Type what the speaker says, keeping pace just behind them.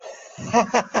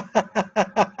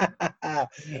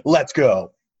Let's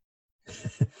go.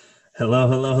 Hello,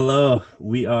 hello, hello.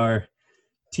 We are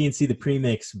TNC The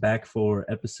Premix back for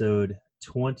episode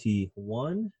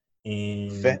 21.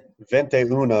 And Vente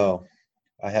uno.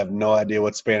 I have no idea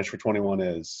what Spanish for 21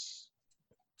 is.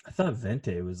 I thought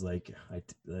Vente was like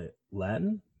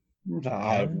Latin.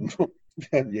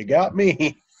 You got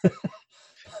me.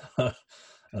 All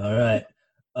right.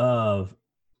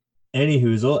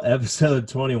 Anywhoozle, episode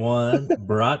 21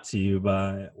 brought to you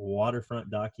by Waterfront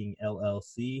Docking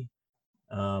LLC.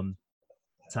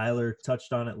 Tyler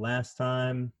touched on it last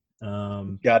time.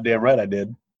 Goddamn right I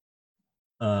did.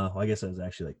 Well, I guess that was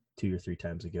actually like 2 or 3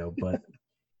 times ago, but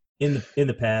in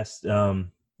the past, a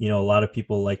lot of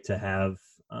people like to have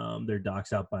their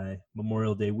docks out by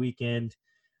Memorial Day weekend.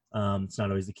 It's not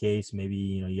always the case. Maybe,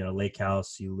 you got a lake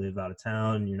house, you live out of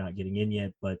town, you're not getting in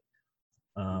yet, but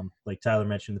like Tyler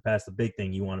mentioned in the past, the big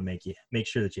thing you want to make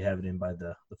sure that you have it in by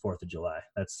the 4th of July.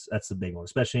 That's the big one,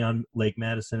 especially on Lake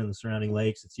Madison and the surrounding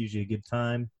lakes. It's usually a good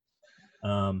time.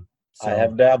 So I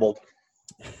have dabbled.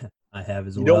 I have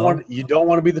as well. You don't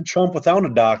want to be the chump without a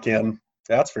dock in.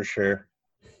 That's for sure.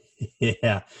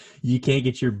 Yeah, you can't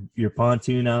get your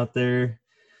pontoon out there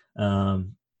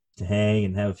to hang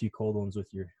and have a few cold ones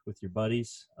with your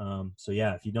buddies. So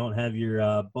yeah, if you don't have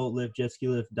your boat lift, jet ski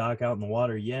lift, dock out in the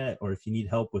water yet, or if you need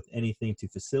help with anything to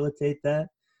facilitate that,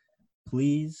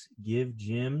 please give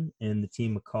Jim and the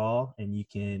team a call, and you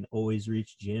can always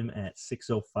reach Jim at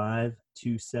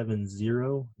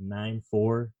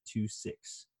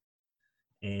 605-270-9426.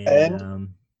 And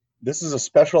this is a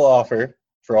special offer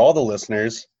for all the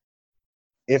listeners.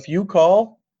 If you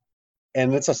call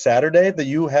and it's a Saturday that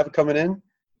you have coming in,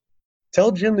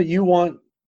 tell Jim that you want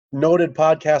noted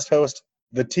podcast host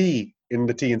the T in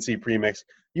the TNC Premix.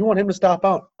 You want him to stop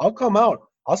out. I'll come out.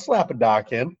 I'll slap a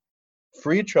dock in.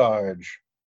 Free charge.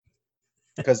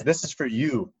 Because this is for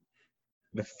you,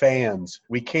 the fans.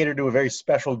 We cater to a very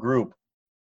special group.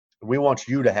 We want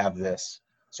you to have this.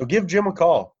 So give Jim a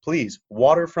call, please.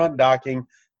 Waterfront Docking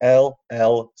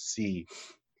LLC.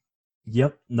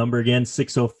 Yep. Number again,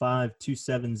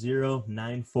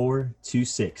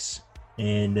 605-270-9426.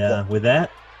 And with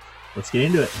that, let's get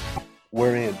into it.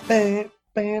 We're in.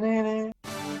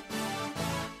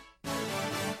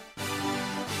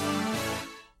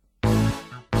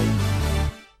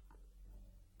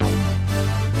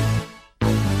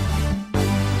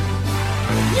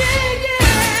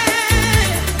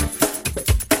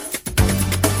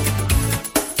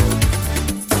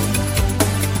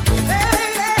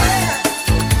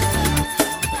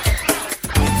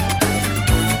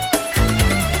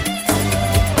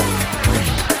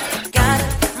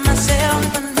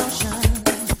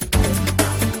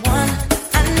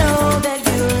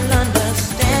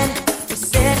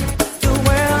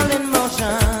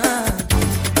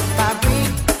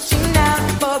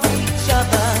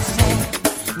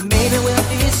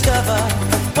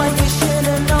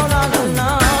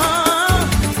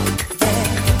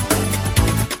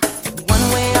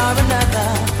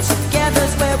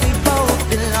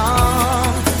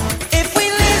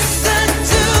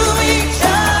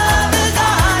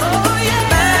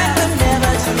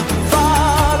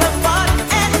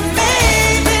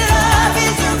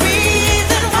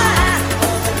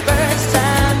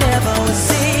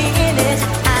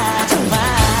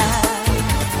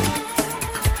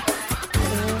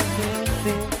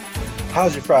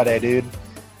 How's your Friday, dude?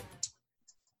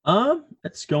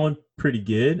 It's going pretty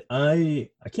good. I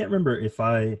can't remember if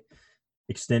I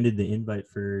extended the invite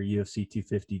for UFC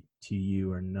 250 to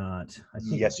you or not. I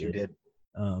think yes, you did.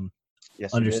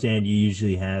 Yes, understand you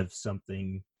usually have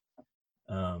something,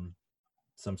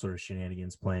 some sort of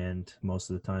shenanigans planned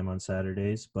most of the time on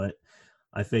Saturdays, but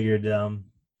I figured,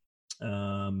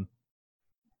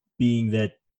 being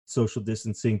that social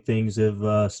distancing things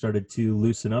have started to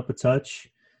loosen up a touch,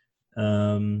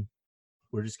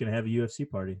 we're just gonna have a UFC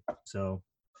party. So,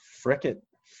 frick it,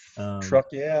 truck,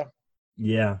 yeah,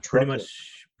 truck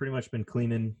pretty much been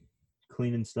cleaning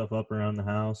stuff up around the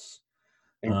house,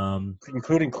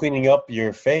 including cleaning up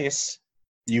your face,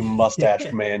 you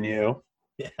mustache man, you.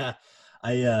 Yeah,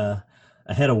 I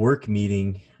had a work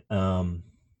meeting, a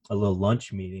little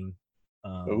lunch meeting.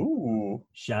 Ooh!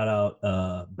 Shout out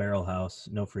Barrel House,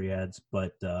 no free ads,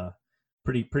 but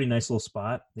pretty nice little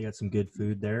spot. They got some good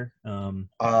food there.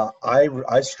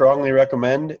 I strongly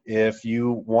recommend, if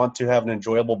you want to have an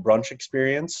enjoyable brunch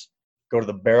experience, go to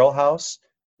the Barrel House.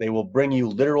 They will bring you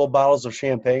literal bottles of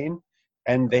champagne,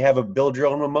 and they have a build your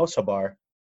own mimosa bar.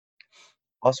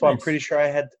 Also, nice. I'm pretty sure I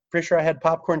had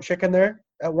popcorn chicken there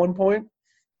at one point.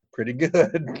 Pretty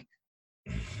good.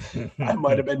 I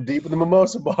might have been deep in the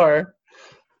mimosa bar.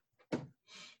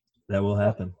 That will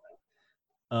happen.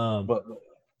 But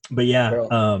But yeah,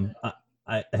 Carol,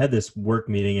 I had this work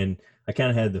meeting and I kind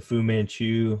of had the Fu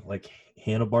Manchu like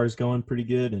handlebars going pretty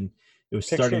good, and it was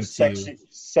picture starting to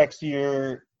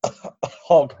sexier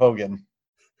Hulk Hogan.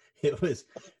 it was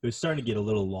starting to get a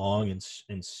little long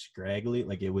and scraggly,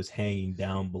 like it was hanging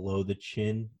down below the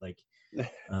chin, like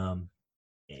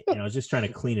and I was just trying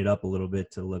to clean it up a little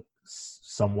bit to look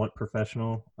somewhat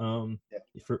professional Yeah.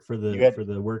 for You had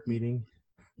the work meeting.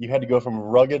 you had to go from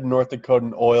rugged North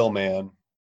Dakotan oil man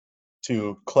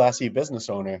to classy business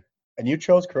owner, and you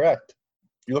chose correct.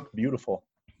 You look beautiful.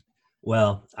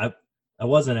 Well, I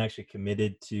wasn't actually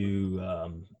committed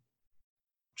to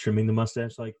trimming the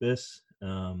mustache like this,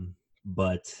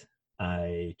 but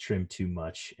I trimmed too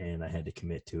much and I had to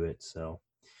commit to it. So,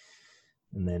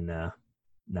 and then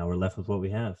now we're left with what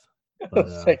we have. But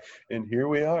And here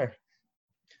we are.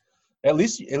 At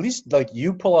least, like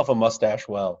you pull off a mustache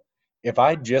well. If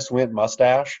I just went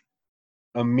mustache,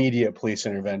 immediate police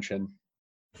intervention.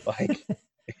 Like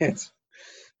it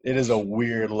is a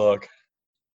weird look.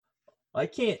 I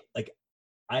can't like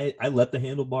I let the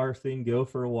handlebar thing go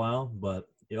for a while, but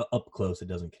up close it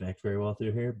doesn't connect very well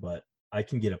through here. But I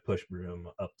can get a push broom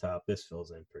up top. This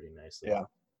fills in pretty nicely. Yeah,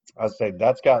 I'd say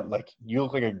that's got like you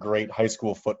look like a great high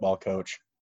school football coach.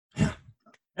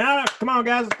 Come on,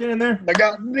 guys, let's get in there. The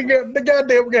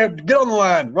goddamn get on the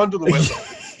line, run to the whistle.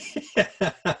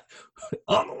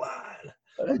 On the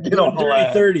line. Get on the dirty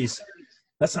line. 30s.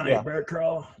 That's not a bear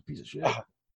crawl. Piece of shit.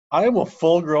 I am a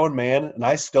full-grown man, and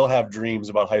I still have dreams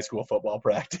about high school football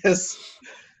practice.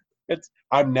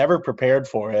 I'm never prepared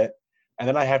for it, and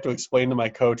then I have to explain to my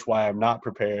coach why I'm not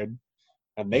prepared,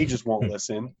 and they just won't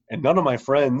listen. And none of my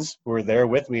friends who are there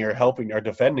with me are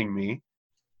defending me.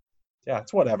 Yeah,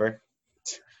 it's whatever.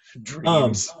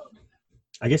 Dreams.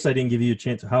 I guess I didn't give you a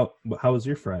chance. How was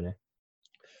your Friday?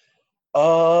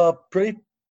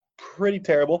 Pretty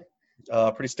terrible.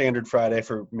 Pretty standard Friday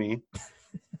for me.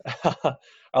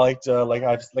 I like to, like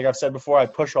I've said before, I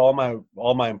push all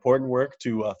my important work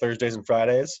to Thursdays and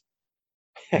Fridays,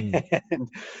 and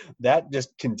that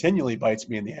just continually bites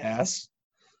me in the ass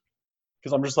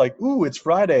because I'm just like, ooh, it's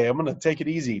Friday, I'm gonna take it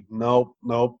easy. Nope.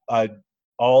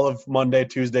 All of Monday,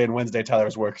 Tuesday, and Wednesday,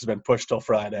 Tyler's work has been pushed till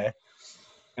Friday,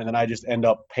 and then I just end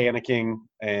up panicking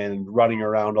and running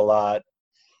around a lot.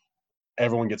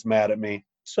 Everyone gets mad at me,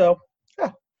 so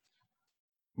yeah.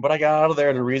 But I got out of there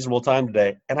at a reasonable time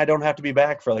today, and I don't have to be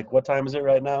back for like, what time is it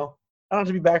right now? I don't have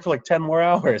to be back for like 10 more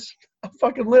hours. I'm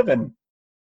fucking living.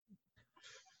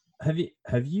 Have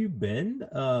you been?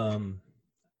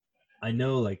 I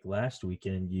know like last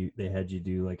weekend they had you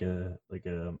do like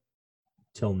a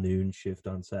till noon shift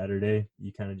on Saturday.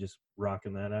 You kind of just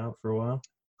rocking that out for a while?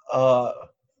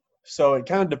 So it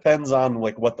kind of depends on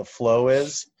like what the flow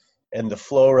is, and the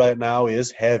flow right now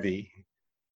is heavy.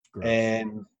 Gross.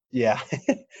 And yeah,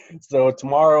 so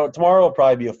tomorrow will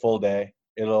probably be a full day.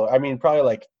 Probably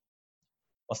like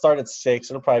I'll start at 6.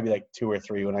 It'll probably be like 2 or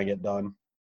 3 when I get done.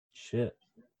 Shit.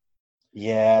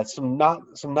 Yeah, some not.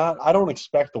 I don't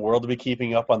expect the world to be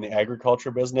keeping up on the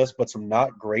agriculture business, but some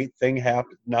not great things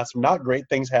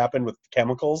happen with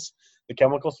chemicals. The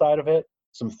chemical side of it.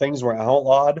 Some things were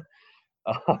outlawed.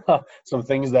 Some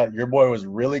things that your boy was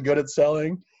really good at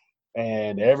selling,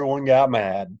 and everyone got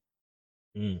mad.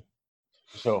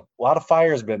 So a lot of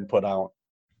fire's been put out.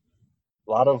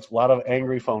 A lot of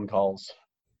angry phone calls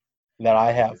that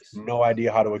I have no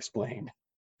idea how to explain.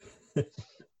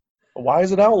 Why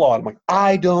is it outlawed? I'm like,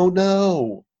 I don't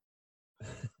know.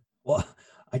 Well,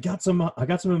 I got some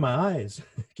in my eyes.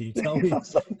 Can you tell me? I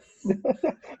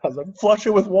was like, flush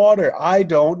it with water. I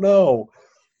don't know.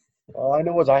 All I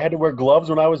know is I had to wear gloves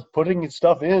when I was putting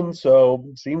stuff in, so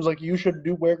it seems like you should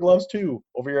wear gloves too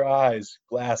over your eyes.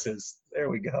 Glasses. There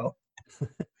we go.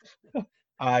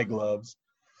 Eye gloves.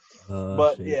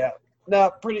 But shit. Yeah,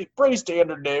 pretty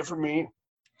standard day for me.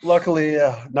 Luckily,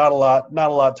 not a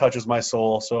lot touches my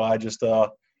soul, so I just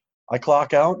I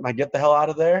clock out and I get the hell out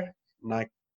of there, and I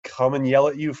come and yell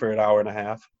at you for an hour and a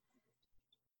half.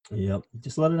 Yep,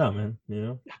 just let it out, man. You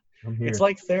know, I'm here. It's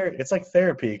like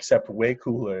therapy, except way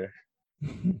cooler.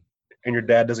 And your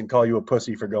dad doesn't call you a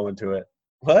pussy for going to it.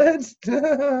 What?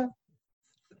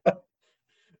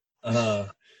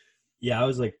 Yeah, I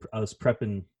was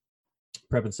prepping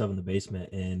stuff in the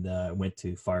basement, and I went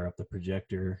to fire up the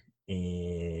projector,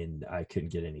 and I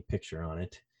couldn't get any picture on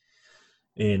it,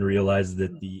 and realized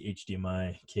that the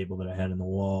HDMI cable that I had in the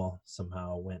wall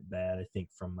somehow went bad. I think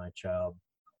from my child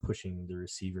pushing the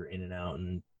receiver in and out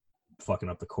and fucking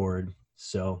up the cord.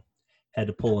 So had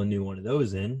to pull a new one of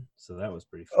those in. So that was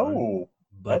pretty fun. Oh,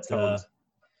 but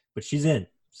she's in.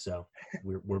 So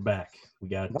we're back. We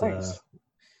got nice.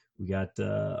 We got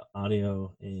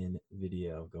audio and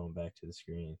video going back to the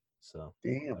screen. So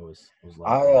Damn. I was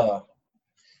live.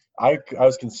 I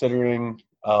was considering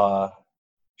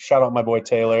shout out my boy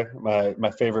Taylor,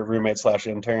 my favorite roommate /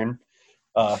 intern.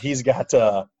 He's got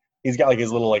like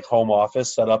his little like home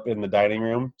office set up in the dining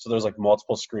room, so there's like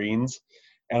multiple screens,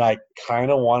 and I kind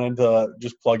of wanted to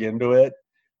just plug into it,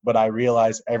 but I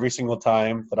realized every single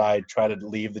time that I try to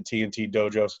leave the TNT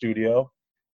Dojo studio,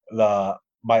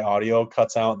 my audio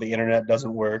cuts out, the internet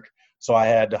doesn't work, so I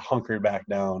had to hunker back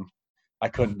down. I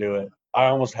couldn't do it. I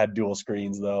almost had dual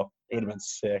screens though. It would have been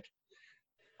sick.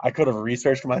 I could have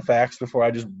researched my facts before I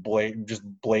just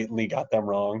blatantly got them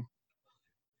wrong.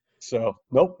 So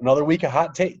nope, another week of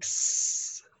hot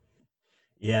takes.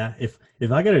 Yeah, if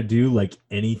I gotta do like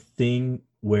anything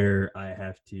where I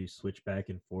have to switch back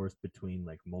and forth between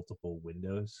like multiple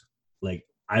windows, like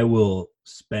I will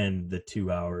spend the 2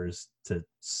 hours to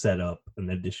set up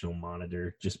an additional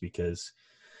monitor just because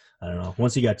I don't know.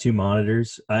 Once you got 2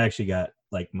 monitors, I actually got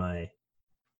like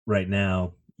right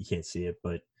now, you can't see it,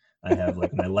 but I have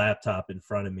like my laptop in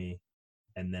front of me,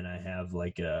 and then I have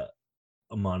like a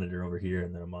monitor over here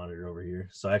and then a monitor over here.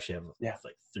 So I actually have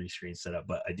like 3 screens set up,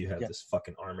 but I do have this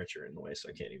fucking armature in the way, so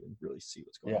I can't even really see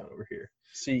what's going on over here.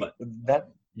 See,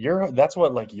 that's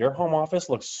what like your home office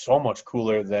looks so much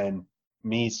cooler than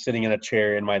me sitting in a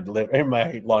chair in my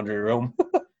laundry room.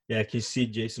 Yeah, can you see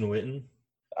Jason Witten?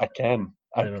 I can.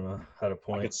 I don't know how to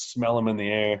point. I could smell him in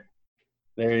the air.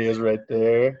 There he is, right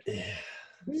there. Yeah,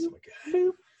 that's my guy.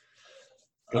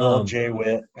 Good old Jay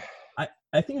Witt.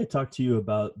 I think I talked to you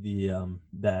about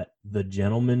the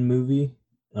Gentleman movie.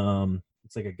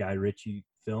 It's like a Guy Ritchie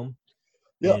film.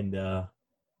 Yeah. And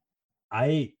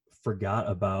I forgot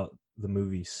about the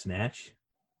movie Snatch.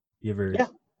 You ever? Yeah.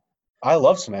 I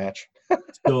love Snatch.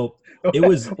 So it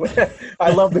was.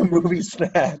 I love the movie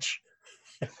Snatch.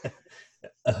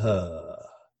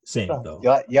 Same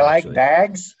though. You like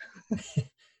bags?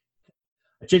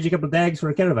 I changed a couple of bags for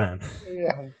a caravan.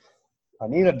 Yeah. I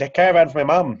need a caravan for my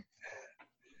mom.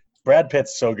 Brad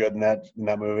Pitt's so good in that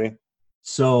movie.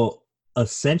 So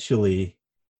essentially,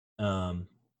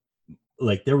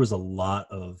 like there was a lot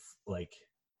of like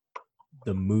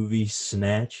the movie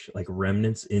Snatch, like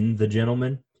remnants in The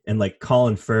Gentleman, and like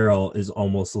Colin Farrell is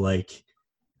almost like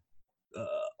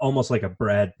a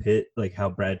Brad Pitt, like how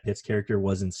Brad Pitt's character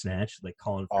was in Snatch, like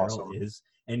Colin Farrell is.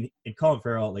 And Colin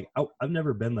Farrell, like I've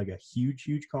never been like a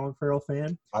huge Colin Farrell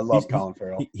fan. I love Colin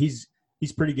Farrell. He's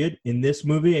pretty good in this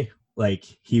movie. Like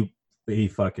he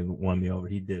fucking won me over.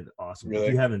 He did awesome. Really?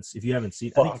 If you haven't seen, I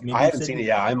haven't seen it.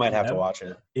 Yeah, I might have to watch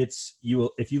it.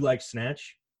 If you like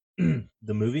Snatch,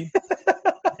 the movie,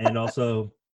 and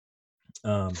also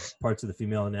parts of the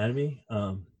Female Anatomy,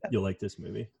 you'll like this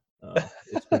movie.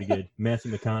 It's pretty good.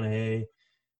 Matthew McConaughey,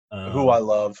 who I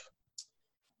love.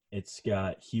 It's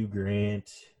got Hugh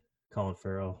Grant, Colin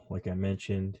Farrell, like I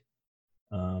mentioned.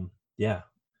 Yeah, I'm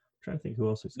trying to think who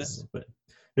else is in it, but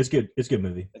it's good. It's a good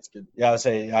movie. It's good. Yeah,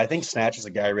 I think Snatch is a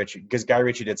Guy Ritchie because Guy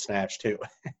Ritchie did Snatch too.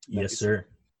 Yes, sir.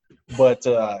 But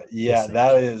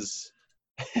that is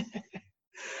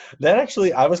that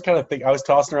actually. I was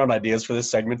tossing around ideas for this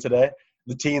segment today,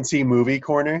 the TNC movie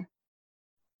corner,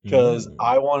 because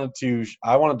I wanted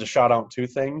to shout out 2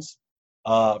 things.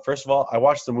 First of all, I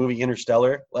watched the movie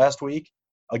Interstellar last week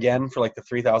again for like the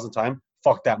 3,000th time.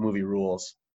 Fuck, that movie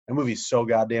rules. That movie's so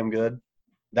goddamn good.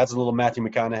 That's a little Matthew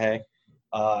McConaughey.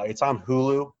 It's on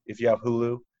Hulu. If you have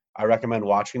Hulu, I recommend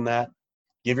watching that.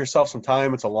 Give yourself some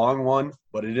time. It's a long one,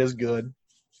 but it is good.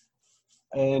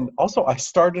 And also, I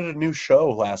started a new show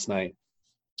last night.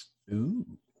 Ooh.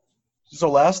 So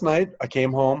last night, I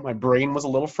came home. My brain was a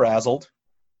little frazzled.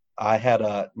 I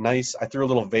threw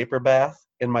a little vapor bath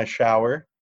in my shower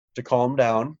to calm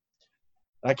down.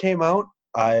 I came out.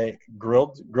 I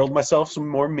grilled myself some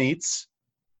more meats,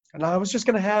 and I was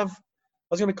going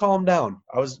to calm down.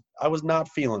 I was not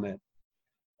feeling it.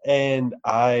 And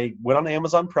I went on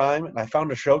Amazon Prime and I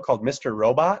found a show called Mr.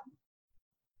 Robot.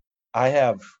 I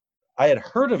had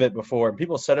heard of it before and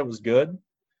people said it was good,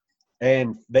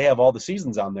 and they have all the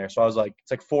seasons on there. So I was like,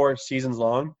 it's like 4 seasons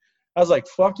long. I was like,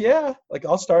 fuck yeah, like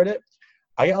I'll start it.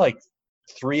 I got like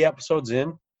 3 episodes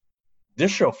in.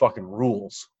 This show fucking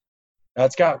rules.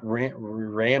 It's got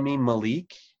Rami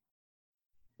Malek.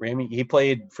 He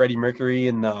played Freddie Mercury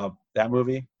in that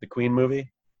movie, the Queen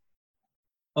movie.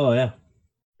 Oh yeah.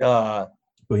 I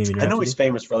know he's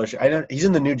famous for other shit. He's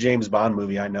in the new James Bond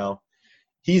movie. I know.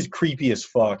 He's creepy as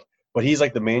fuck, but he's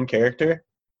like the main character.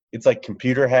 It's like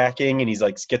computer hacking, and he's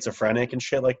like schizophrenic and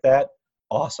shit like that.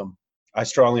 Awesome. I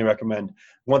strongly recommend.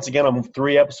 Once again, I'm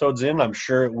 3 episodes in. I'm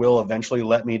sure it will eventually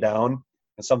let me down,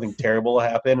 and something terrible will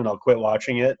happen, and I'll quit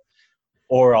watching it.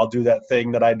 or I'll do that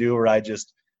thing that I do where I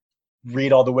just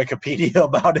read all the Wikipedia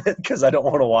about it because I don't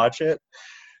want to watch it.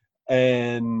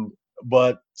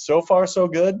 But so far so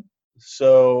good.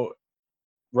 So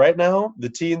right now, the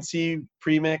TNC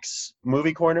Premix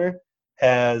Movie Corner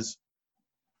has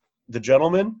The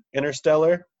Gentleman,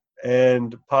 Interstellar,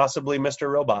 and possibly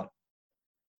Mr. Robot.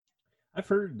 I've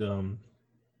heard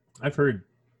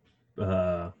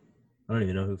I don't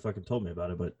even know who fucking told me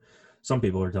about it, but some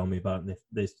people are telling me about it. And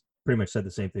they pretty much said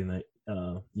the same thing that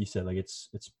you said. Like it's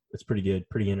pretty good,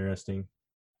 pretty interesting,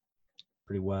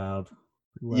 pretty wild.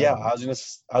 Yeah, I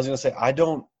was gonna say I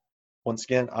don't. Once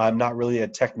again, I'm not really a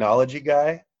technology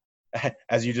guy,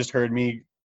 as you just heard me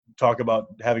talk about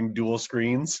having dual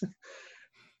screens.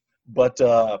 But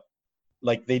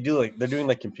like they're doing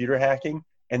like computer hacking,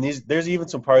 and there's even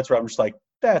some parts where I'm just like,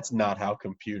 that's not how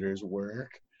computers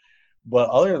work. But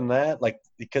other than that, like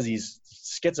because he's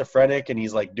schizophrenic and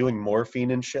he's like doing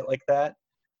morphine and shit like that,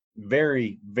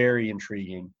 very, very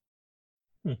intriguing.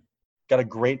 Got a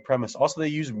great premise. Also, they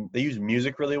use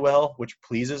music really well, which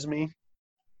pleases me.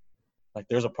 Like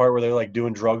there's a part where they're like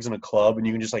doing drugs in a club and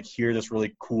you can just like hear this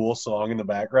really cool song in the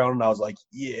background, and I was like,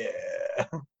 yeah.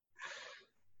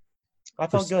 I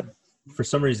felt good. For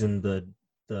some reason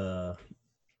the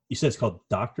you said it's called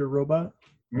Dr. Robot?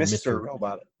 Mr.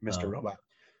 Robot. Mr. Robot.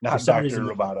 Not Dr.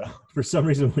 Robota. For some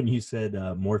reason when you said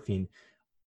morphine,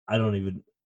 I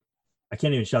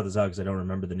can't even shout this out because I don't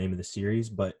remember the name of the series,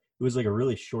 but it was like a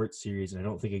really short series, and I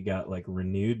don't think it got like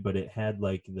renewed, but it had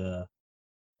like the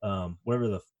whatever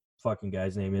the fucking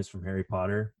guy's name is from Harry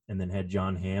Potter, and then had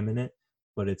John Hamm in it.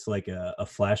 But it's like a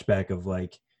flashback of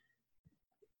like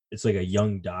it's like a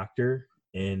young doctor,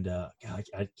 and God,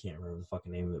 I can't remember the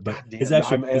fucking name of it, but it's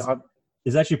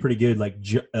actually pretty good. Like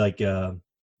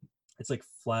it's like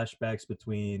flashbacks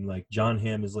between like John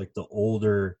Hamm is like the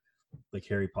older like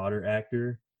Harry Potter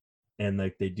actor, and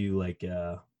like they do like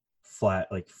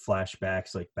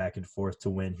flashbacks like back and forth to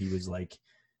when he was like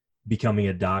becoming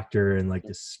a doctor in like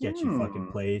this sketchy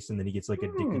fucking place, and then he gets like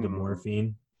addicted to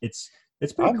morphine. It's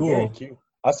pretty cool.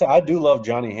 I say I do love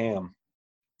Johnny Hamm.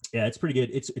 Yeah, it's pretty good.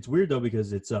 It's weird though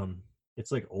because it's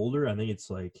like older. I think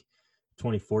it's like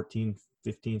 2014,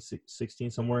 15, 16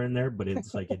 somewhere in there, but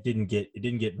it's like it didn't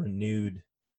get renewed.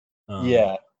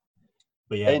 Yeah.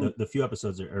 But yeah, the few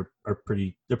episodes are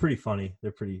pretty. They're pretty funny.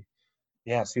 They're pretty.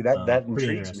 Yeah, see that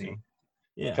intrigues me.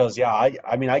 Yeah. Because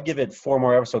I mean I give it 4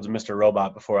 more episodes of Mr.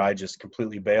 Robot before I just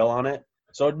completely bail on it.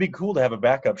 So it'd be cool to have a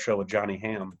backup show with Johnny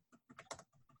Hamm.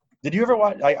 Did you ever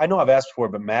watch? I know I've asked before,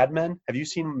 but Mad Men. Have you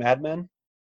seen Mad Men?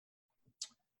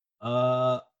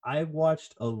 I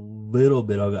watched a little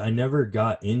bit of it. I never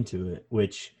got into it,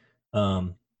 which,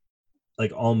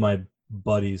 like all my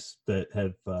buddies that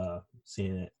have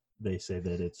seen it, they say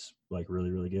that it's like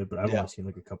really, really good. But I've only seen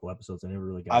like a couple episodes. I never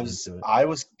really got into it. I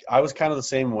was kind of the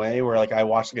same way, where like I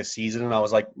watched like a season and I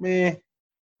was like, meh,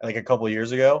 like a couple of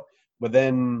years ago. But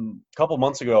then a couple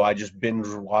months ago, I just binge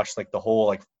watched like the whole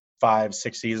like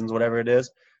 5-6 seasons, whatever it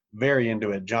is. Very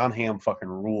into it. John Hamm fucking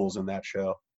rules in that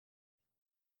show.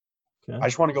 Okay. I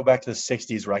just want to go back to the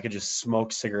 60s where I could just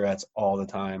smoke cigarettes all the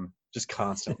time, just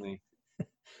constantly.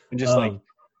 And just like,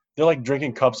 they're like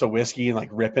drinking cups of whiskey and like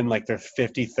ripping like their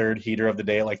 53rd heater of the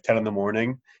day at like 10 in the morning.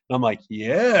 And I'm like,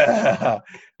 yeah.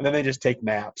 And then they just take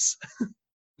naps.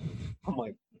 I'm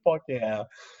like, fuck yeah.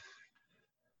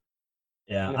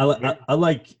 Yeah. I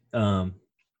like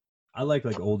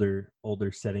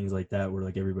older settings like that where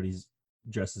like everybody's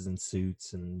dresses in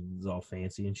suits and is all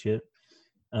fancy and shit.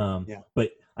 But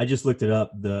I just looked it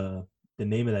up. The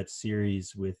name of that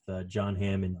series with John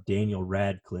Hamm and Daniel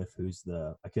Radcliffe, who's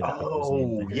the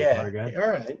Potter guy. All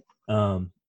right.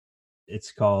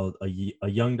 It's called a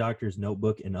Young Doctor's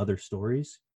Notebook and Other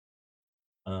Stories.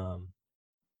 And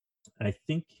I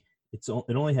think it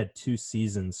only had 2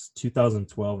 seasons,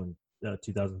 2012 and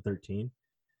 2013,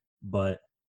 but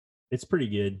it's pretty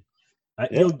good.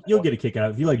 You'll get a kick out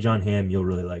of it. If you like John Hamm, you'll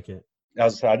really like it. I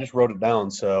just wrote it down,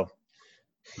 so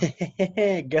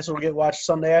guess we'll get watched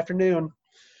Sunday afternoon.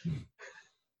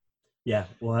 Yeah,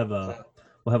 we'll have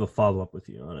a follow up with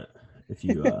you on it if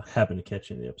you happen to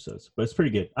catch any of the episodes. But it's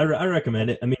pretty good. I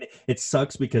recommend it. I mean, it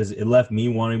sucks because it left me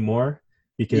wanting more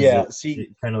because it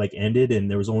kind of like ended and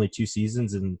there was only 2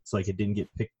 seasons and it's like it didn't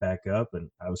get picked back up and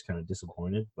I was kind of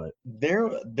disappointed. But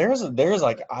there's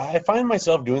like I find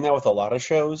myself doing that with a lot of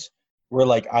shows where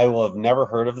like I will have never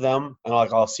heard of them and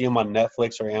like I'll see them on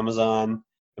Netflix or Amazon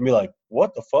and be like,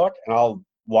 what the fuck? And I'll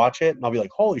watch it and I'll be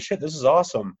like, holy shit, this is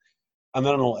awesome. And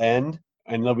then it'll end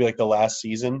and it'll be like the last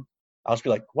season. I'll just be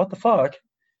like, what the fuck?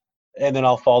 And then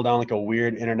I'll fall down like a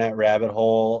weird internet rabbit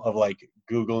hole of like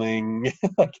Googling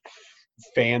like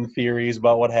fan theories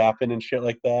about what happened and shit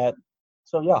like that.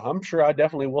 So yeah, I'm sure I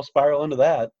definitely will spiral into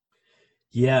that.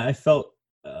 Yeah, I felt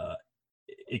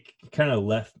it kind of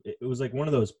left. It was like one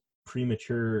of those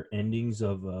premature endings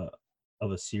of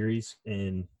a series,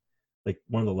 and like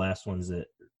one of the last ones that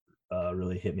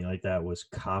really hit me like that was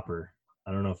Copper.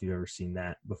 I don't know if you've ever seen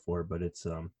that before, but it's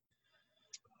I'm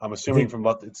I assuming think from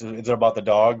what it's about the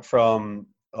dog from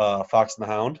Fox and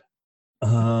the Hound.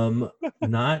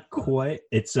 not quite.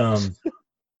 It's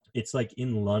like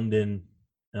in London.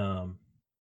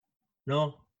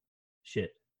 No,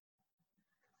 shit.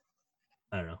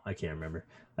 I don't know. I can't remember.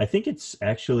 I think it's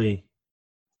actually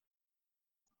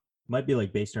might be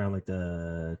like based around like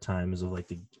the times of like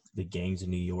the gangs in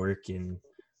New York and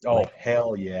Oh like,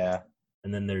 hell yeah!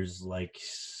 and then there's like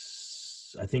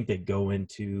I think they go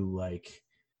into like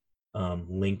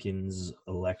Lincoln's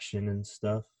election and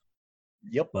stuff.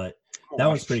 Yep. But I'll that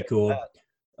watch one's the pretty shit out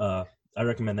of cool. I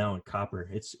recommend that one, Copper.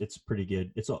 It's pretty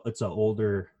good. It's a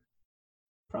older,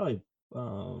 probably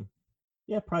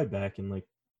yeah, probably back in like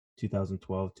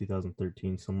 2012,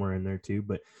 2013, somewhere in there too.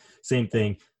 But same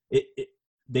thing. It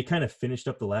they kind of finished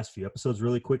up the last few episodes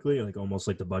really quickly, like almost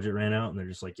like the budget ran out, and they're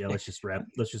just like, yeah, let's just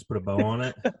put a bow on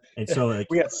it. And so like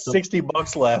We got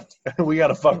 $60 left. We got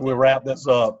to fucking wrap this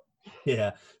up.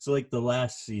 yeah, so like the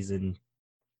last season,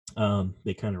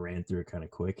 they kind of ran through it kind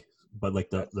of quick. But like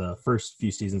the first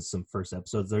few seasons, some first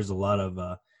episodes, there's a lot of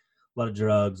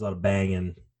drugs, a lot of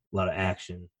banging, a lot of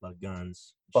action, a lot of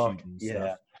guns, Fuck shooting yeah.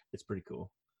 stuff. It's pretty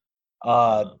cool.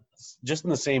 Just in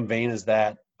the same vein as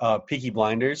that, Peaky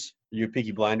Blinders. You a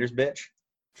Peaky Blinders bitch?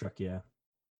 Truck, yeah.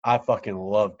 I fucking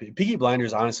love Peaky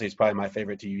Blinders. Honestly, is probably my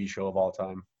favorite TV show of all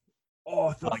time.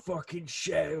 Arthur fucking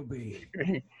Shelby.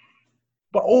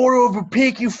 But order of a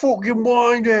Peaky fucking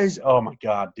Blinders. Oh my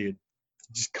god, dude,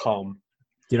 just come.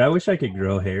 Dude, I wish I could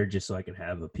grow hair just so I could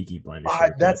have a Peaky Blinders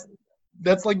haircut.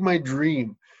 That's like my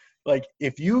dream. Like,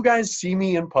 if you guys see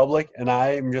me in public and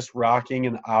I'm just rocking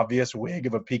an obvious wig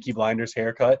of a Peaky Blinders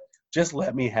haircut, just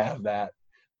let me have that.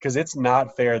 Because it's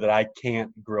not fair that I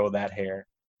can't grow that hair.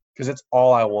 Because it's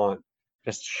all I want.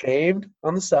 Just shaved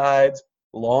on the sides,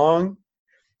 long.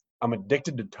 I'm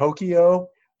addicted to Tokyo.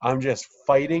 I'm just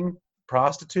fighting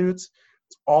prostitutes.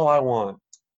 It's all I want.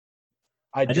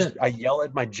 I yell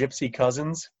at my gypsy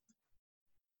cousins.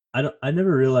 I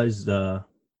never realized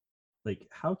like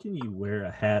how can you wear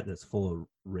a hat that's full of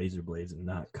razor blades and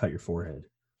not cut your forehead?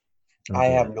 I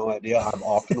have no idea. I've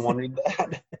often wondered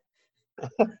that.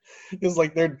 It's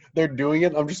like they're doing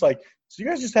it. I'm just like, so you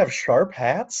guys just have sharp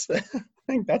hats? I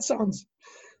think that sounds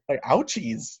like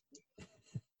ouchies.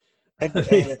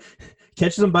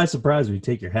 Catches them by surprise when you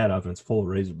take your hat off and it's full of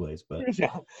razor blades. But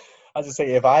yeah, I was just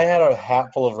say, if I had a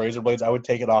hat full of razor blades, I would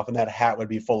take it off, and that hat would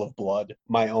be full of blood,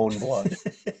 my own blood.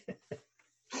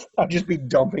 I'd just be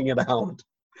dumping it out.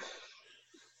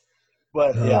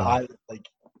 But yeah, I like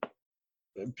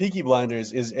Peaky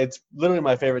Blinders it's literally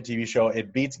my favorite TV show.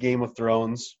 It beats Game of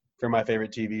Thrones for my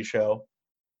favorite TV show,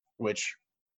 which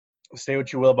say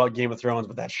what you will about Game of Thrones,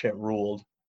 but that shit ruled.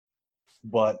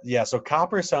 But yeah, so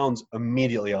Copper sounds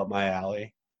immediately up my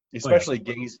alley, especially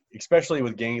gangs, especially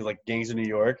with gangs like Gangs of New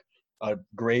York. A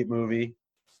great movie.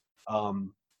 A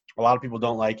lot of people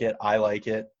don't like it. I like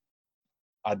it.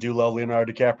 I do love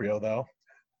Leonardo DiCaprio though.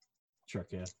 Sure,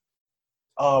 yeah.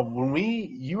 When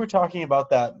you were talking about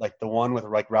that, like the one with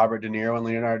like Robert De Niro and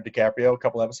Leonardo DiCaprio a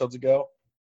couple episodes ago.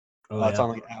 It's on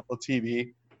like Apple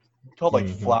TV. It's called like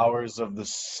Flowers of the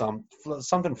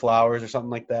something Flowers or something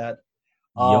like that.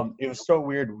 It was so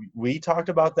weird. We talked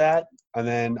about that, and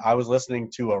then I was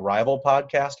listening to a rival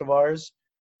podcast of ours,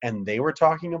 and they were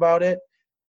talking about it,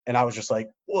 and I was just like,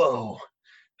 "Whoa,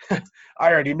 I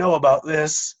already know about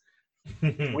this."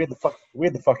 We had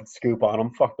the fucking scoop on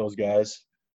them. Fuck those guys.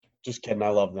 Just kidding. I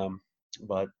love them,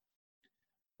 but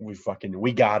we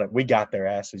got it. We got their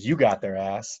asses. You got their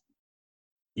ass.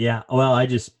 Yeah. Well,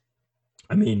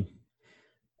 I mean,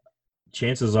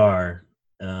 chances are,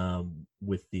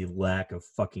 with the lack of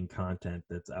fucking content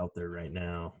that's out there right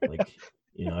now, like,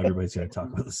 everybody's going to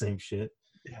talk about the same shit.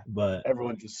 Yeah. But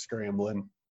everyone's just scrambling.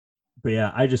 But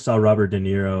yeah, I just saw Robert De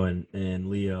Niro and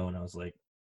Leo, and I was like,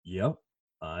 yep,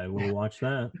 I will watch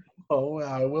that. Oh,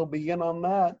 I will be in on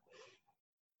that.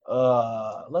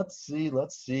 Let's see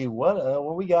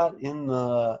what we got in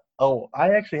the. Oh,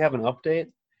 I actually have an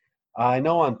update. I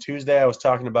know on Tuesday I was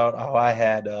talking about how I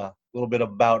had a little bit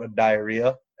about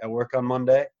diarrhea at work on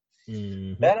Monday.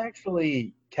 Mm-hmm. That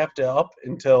actually kept it up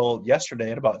until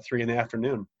yesterday at about 3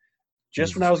 p.m.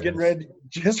 Just when I was getting ready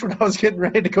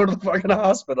to go to the fucking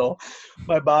hospital,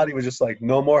 my body was just like,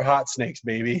 no more hot snakes,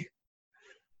 baby.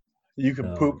 You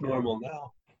can poop normal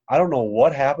now. I don't know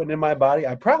what happened in my body.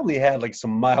 I probably had like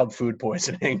some mild food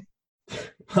poisoning.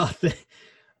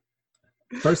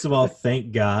 First of all,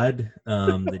 thank God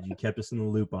that you kept us in the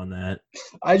loop on that.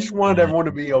 I just wanted everyone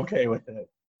to be okay with it.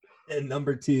 And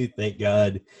number two, thank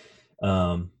God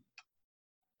I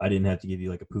didn't have to give you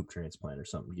like a poop transplant or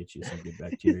something to get you some good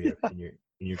bacteria in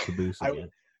your caboose again.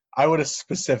 I would have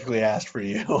specifically asked for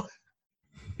you.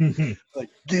 Like,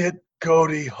 get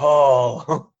Cody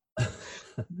Hall.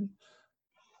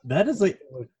 That is like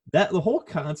that. The whole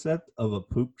concept of a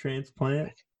poop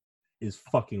transplant is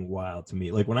fucking wild to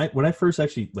me. Like when I first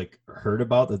actually like heard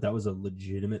about that was a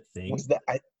legitimate thing. Was that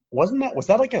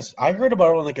like I heard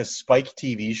about it on like a Spike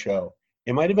TV show.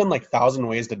 It might have been like 1,000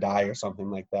 Ways to Die or something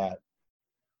like that.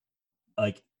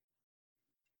 Like,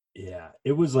 yeah,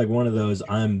 it was like one of those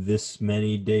I'm this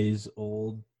many days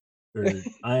old, or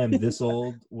I am this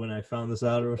old when I found this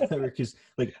out or whatever. Because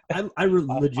like I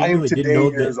legitimately didn't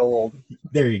know years that. Old.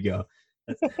 There you go.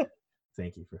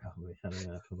 Thank you for helping me. I don't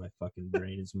know, my fucking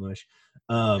brain is mush.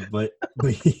 But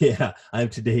yeah, I'm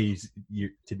today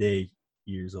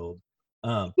years old.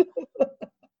 But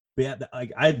yeah,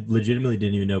 like I legitimately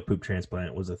didn't even know poop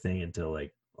transplant was a thing until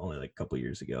like only like a couple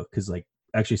years ago. Because like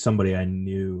actually somebody I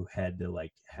knew had to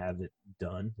like have it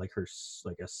done. Like her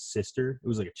like a sister. It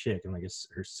was like a chick, and like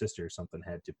her sister or something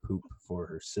had to poop for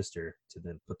her sister to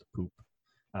then put the poop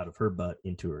out of her butt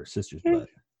into her sister's butt.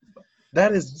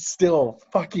 That is still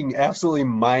fucking absolutely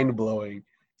mind-blowing.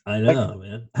 I know,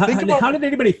 man. How did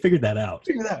anybody figure that out?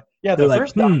 Figure that. Yeah, they're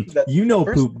like,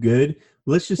 poop good.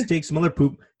 Let's just take some other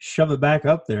poop, shove it back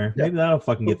up there. Yeah. Maybe that'll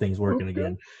fucking get things working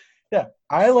again. Yeah,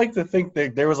 I like to think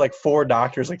that there was like 4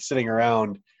 doctors like sitting around,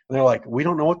 and they're like, we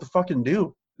don't know what to fucking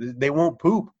do. They won't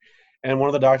poop. And one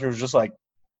of the doctors was just like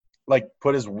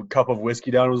put his cup of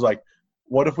whiskey down and was like,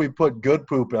 what if we put good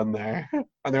poop in there?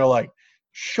 And they're like,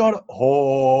 shut up.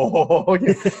 Oh,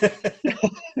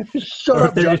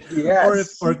 shut up,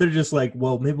 yes. Or if they're just like,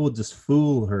 well, maybe we'll just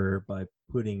fool her by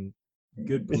putting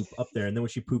good poop up there, and then when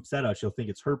she poops that out, she'll think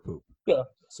it's her poop. Yeah.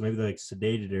 So maybe they like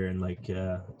sedated her and like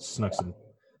snuck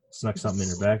something in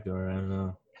her back door. I don't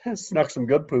know. Snuck some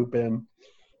good poop in.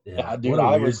 Yeah, dude,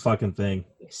 what a weird fucking thing.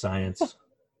 Science.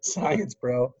 Science,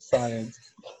 bro. Science.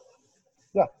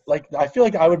 Yeah, like I feel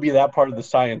like I would be that part of the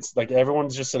science. Like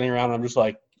everyone's just sitting around. I'm just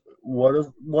like, what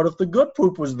if the good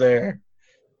poop was there?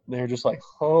 And they're just like,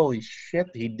 holy shit,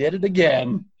 he did it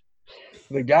again.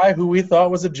 The guy who we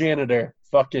thought was a janitor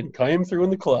fucking came through in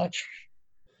the clutch.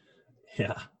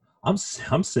 Yeah, I'm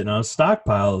sitting on a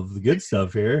stockpile of the good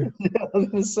stuff here. Yeah, I was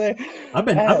gonna say, I've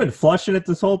been flushing it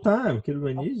this whole time. Could have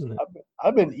been using it.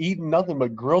 I've been eating nothing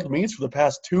but grilled meats for the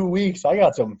past 2 weeks. I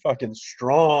got some fucking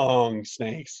strong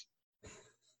snakes.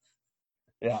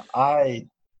 Yeah,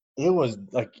 it was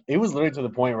literally to the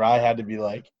point where I had to be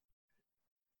like,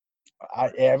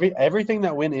 everything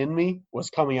that went in me was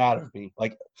coming out of me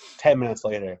like 10 minutes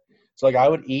later. So like I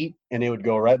would eat and it would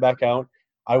go right back out.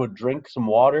 I would drink some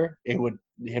water. It would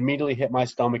immediately hit my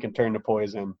stomach and turn to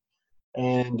poison.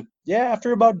 And yeah,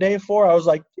 after about day 4, I was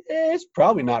like, it's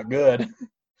probably not good.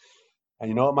 And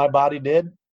you know what my body did?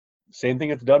 Same thing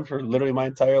it's done for literally my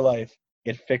entire life.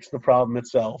 It fixed the problem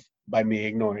itself by me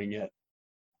ignoring it.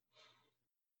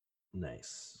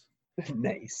 Nice.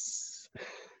 Nice.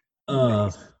 I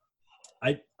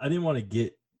didn't want to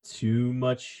get too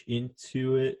much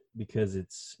into it because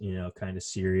it's, kind of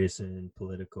serious and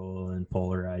political and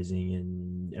polarizing,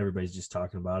 and everybody's just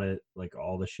talking about it, like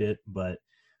all the shit. But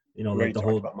like the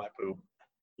whole about my poop.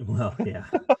 Well, yeah.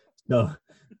 So,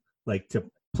 like to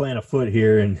plant a foot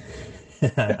here, and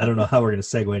I don't know how we're gonna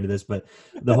segue into this, but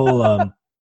the whole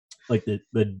like the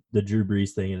Drew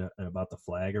Brees thing and about the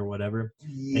flag or whatever.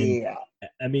 Yeah.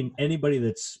 And, I mean, anybody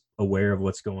that's aware of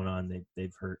what's going on, they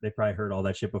probably heard all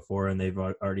that shit before, and they've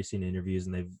already seen interviews,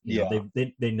 and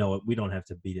they know it. We don't have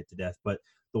to beat it to death. But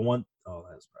the one,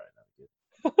 that's probably not good.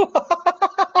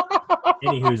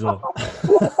 Any hoozle.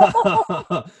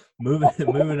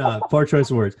 moving on. Poor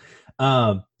choice of words.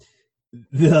 I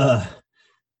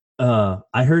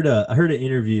heard an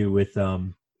interview with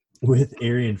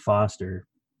Arian Foster,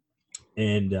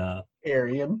 and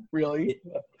Arian, really?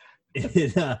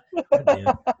 Yes,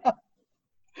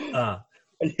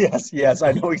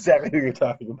 I know exactly who you're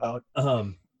talking about.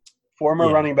 Former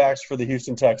running backs for the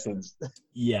Houston Texans.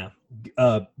 Yeah,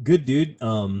 good dude.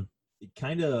 Kind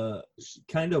of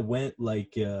went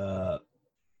like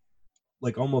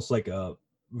almost like a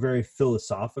very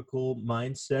philosophical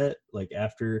mindset. Like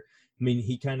after, I mean,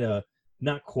 he kind of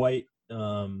not quite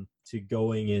to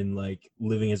going and like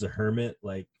living as a hermit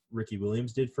like Ricky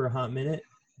Williams did for a hot minute,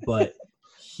 but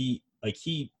he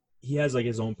he has like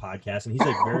his own podcast, and he's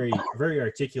like very very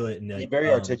articulate and He's like very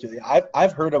articulate.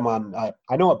 I've heard him on.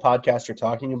 I know what podcast you're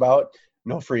talking about.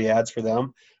 No free ads for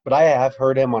them, but I have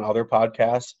heard him on other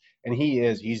podcasts, and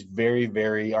he's very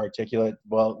very articulate,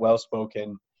 well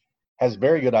spoken, has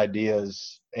very good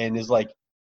ideas, and is like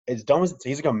as dumb as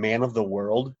he's like a man of the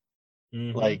world.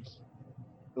 mm-hmm.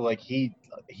 Like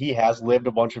he has lived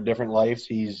a bunch of different lives.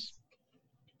 He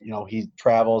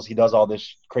travels, he does all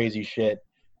this crazy shit,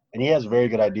 and he has very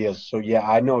good ideas. So yeah,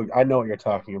 I know what you're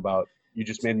talking about. You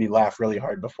just made me laugh really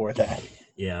hard before that.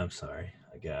 Yeah, I'm sorry.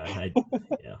 I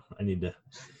need to.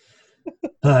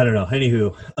 I don't know.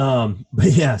 Anywho,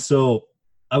 but yeah, so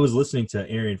I was listening to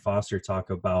Arian Foster talk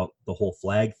about the whole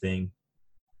flag thing,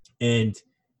 and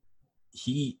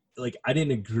he like I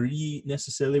didn't agree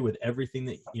necessarily with everything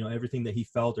that he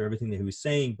felt or everything that he was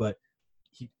saying, but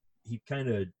he kind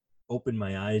of opened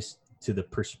my eyes to the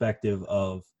perspective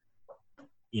of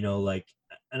like,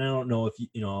 and I don't know if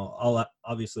I'll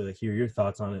obviously like hear your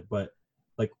thoughts on it, but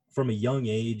like from a young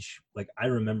age, like I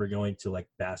remember going to like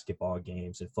basketball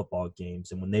games and football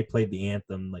games, and when they played the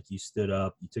anthem, like you stood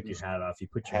up, you took your hat off, you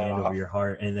put your hand over your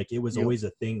heart, and like it was Yep. always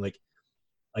a thing. Like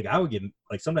I would get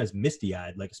like sometimes misty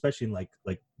eyed, like especially in like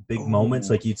big Ooh, moments.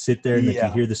 Like you'd sit there and like you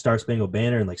yeah. hear the Star Spangled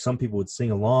Banner, and like some people would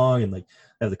sing along, and like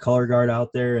have the color guard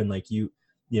out there, and like it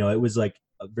was like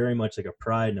very much like a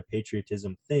pride and a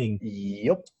patriotism thing.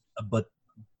 Yep.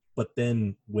 But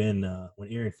then when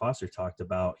Arian Foster talked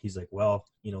about, he's like, well,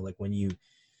 like when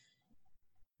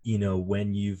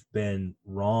when you've been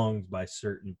wronged by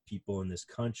certain people in this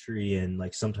country, and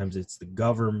like sometimes it's the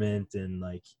government and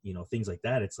like things like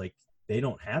that, it's like they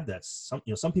don't have that.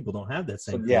 Some people don't have that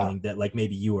same feeling that like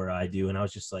maybe you or I do. And I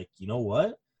was just like, you know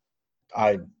what?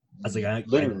 I was like, I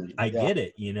get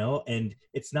it, and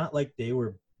it's not like they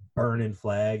were burning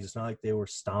flags. It's not like they were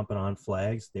stomping on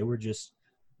flags. They were just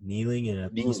kneeling in a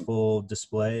peaceful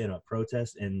display and a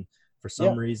protest. And for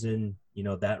some reason,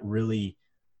 that really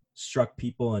struck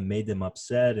people and made them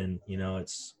upset. And,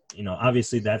 it's,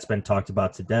 obviously that's been talked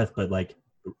about to death, but like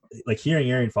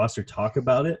hearing Arian Foster talk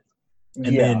about it,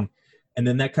 and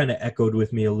then that kind of echoed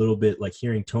with me a little bit, like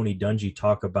hearing Tony Dungy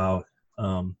talk about,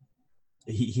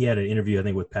 he had an interview, I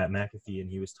think, with Pat McAfee, and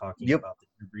he was talking about the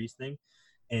Drew Brees thing.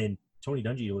 And Tony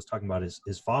Dungy was talking about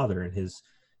his father, and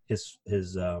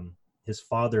his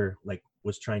father like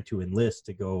was trying to enlist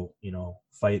to go,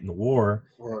 fight in the war,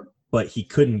 but he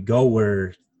couldn't go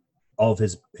where all of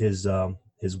his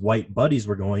white buddies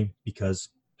were going because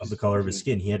of the color of his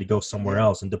skin. He had to go somewhere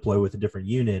else and deploy with a different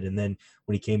unit. And then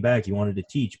when he came back, he wanted to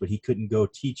teach, but he couldn't go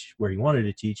teach where he wanted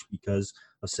to teach because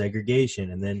of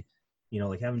segregation. And then,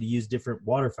 like having to use different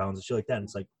water fountains and shit like that. And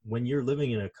it's like, when you're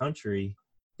living in a country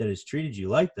that has treated you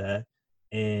like that,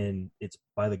 and it's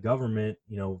by the government,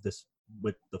 this,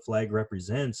 what the flag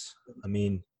represents, I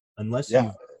mean, unless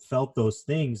you've felt those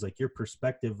things, like your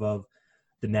perspective of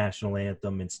the national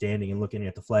anthem and standing and looking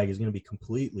at the flag is going to be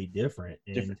completely different.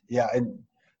 And and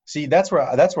see, that's where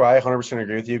I 100%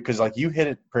 agree with you, because like you hit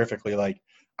it perfectly. Like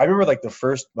I remember like the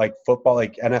first like football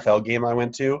like NFL game I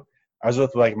went to, I was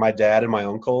with like my dad and my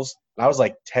uncles, and I was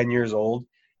like 10 years old,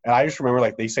 and I just remember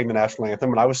like they sang the national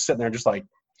anthem, and I was sitting there just like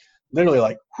literally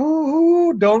like,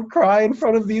 "Whoo, don't cry in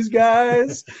front of these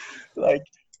guys," like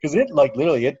because it like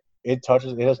literally it touched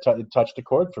a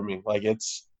chord for me. Like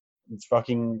it's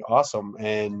fucking awesome,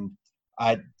 and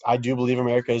I do believe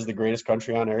America is the greatest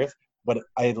country on earth. But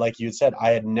I, like you had said, I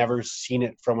had never seen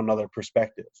it from another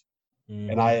perspective,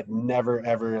 and I had never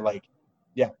ever like,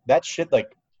 that shit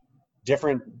like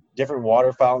different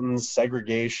water fountains,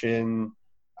 segregation.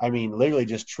 I mean, literally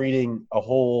just treating a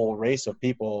whole race of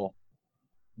people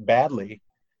badly.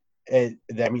 I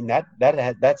mean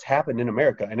that's happened in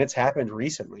America, and it's happened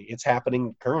recently. It's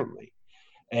happening currently.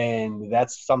 And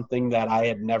that's something that I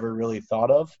had never really thought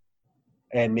of.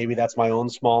 And maybe that's my own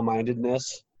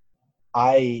small-mindedness.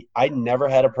 I never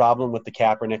had a problem with the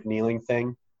Kaepernick kneeling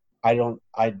thing.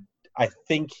 I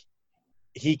think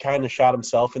he kind of shot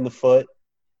himself in the foot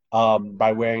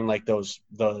by wearing like those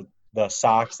the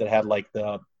socks that had like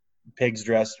the pigs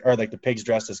dressed, or like the pigs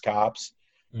dressed as cops.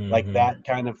 Like that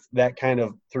kind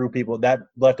of threw people, that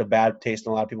left a bad taste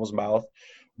in a lot of people's mouth.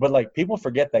 But like people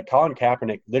forget that Colin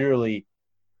Kaepernick literally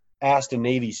asked a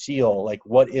Navy SEAL, like,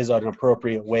 what is an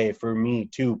appropriate way for me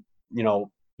to,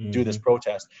 do this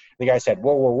protest? And the guy said,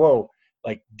 whoa.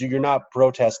 Like, you're not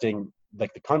protesting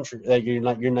like the country. Like you're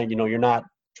not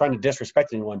trying to disrespect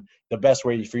anyone. The best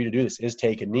way for you to do this is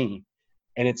take a knee.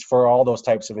 And it's for all those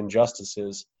types of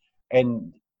injustices.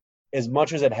 And as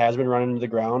much as it has been running into the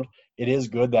ground, it is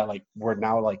good that like we're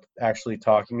now like actually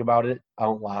talking about it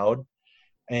out loud.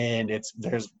 And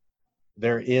there's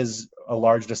there is a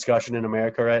large discussion in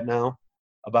America right now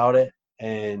about it.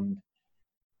 And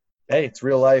hey, it's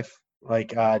real life.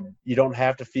 Like, you don't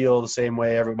have to feel the same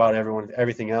way about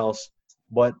everything else.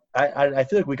 But I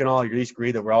feel like we can all at least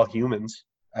agree that we're all humans.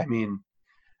 I mean,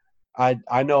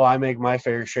 I know I make my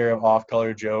fair share of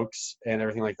off-color jokes and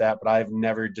everything like that, but I've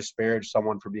never disparaged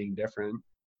someone for being different.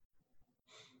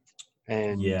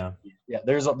 And Yeah.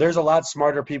 there's a lot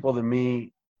smarter people than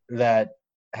me that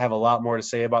have a lot more to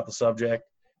say about the subject.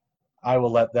 I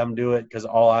will let them do it because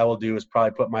all I will do is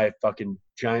probably put my fucking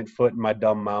giant foot in my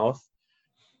dumb mouth.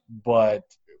 But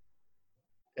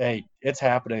hey, it's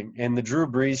happening. And the Drew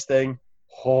Brees thing,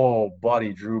 oh,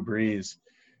 buddy, Drew Brees,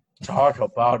 talk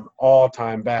about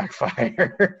all-time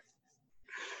backfire.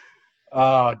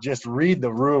 Just read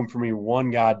the room for me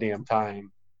one goddamn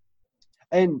time.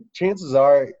 And chances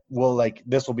are,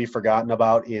 this will be forgotten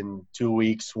about in 2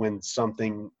 weeks when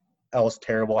something else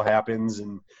terrible happens.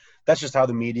 And that's just how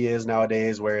the media is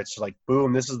nowadays, where it's like,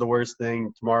 boom, this is the worst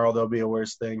thing. Tomorrow there'll be a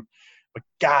worse thing. But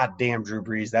goddamn, Drew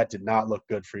Brees, that did not look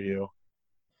good for you.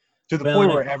 To the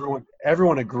point where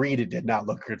everyone agreed it did not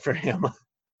look good for him.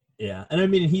 Yeah, and I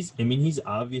mean he's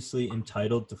obviously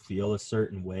entitled to feel a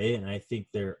certain way, and I think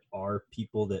there are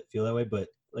people that feel that way. But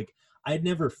like, I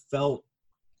never felt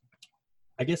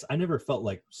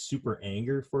like super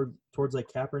anger towards like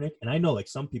Kaepernick, and I know like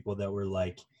some people that were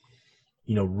like,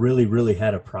 really really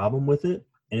had a problem with it,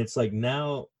 and it's like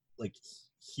now like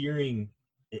hearing.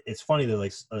 It's funny that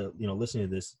like listening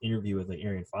to this interview with like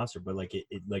Arian Foster, but like it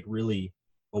like really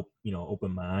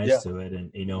opened my eyes to it,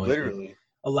 and literally. it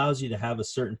allows you to have a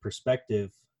certain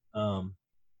perspective,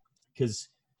 because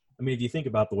I mean if you think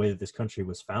about the way that this country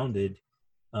was founded,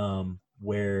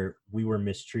 where we were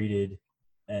mistreated,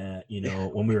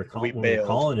 when we were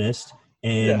colonists,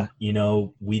 and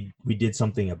we did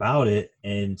something about it,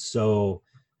 and so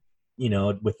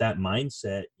with that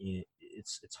mindset,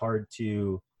 it's hard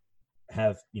to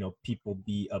have people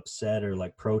be upset or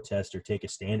like protest or take a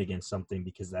stand against something,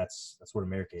 because that's what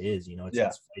America is.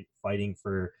 It's fighting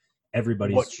for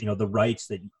everybody's the rights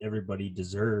that everybody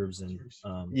deserves. And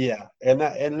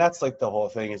and that's like the whole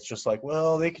thing. It's just like,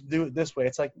 well, they could do it this way.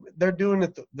 It's like they're doing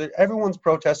it, everyone's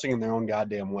protesting in their own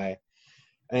goddamn way,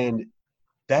 and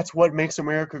that's what makes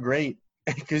America great.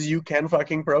 Because you can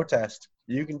fucking protest.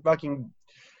 You can fucking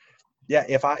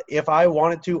if I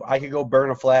wanted to, I could go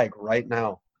burn a flag right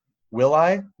now. Will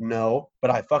I? No, but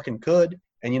I fucking could.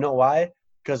 And you know why?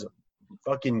 Because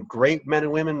fucking great men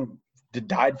and women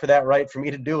died for that right for me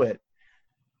to do it.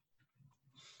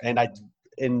 And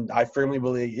I firmly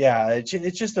believe,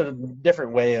 it's just a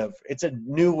different way it's a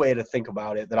new way to think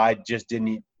about it that I just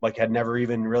had never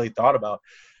even really thought about.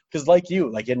 Because like you,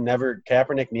 like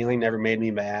Kaepernick kneeling never made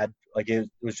me mad. Like it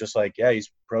was just like, yeah, he's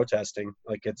protesting.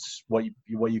 Like it's what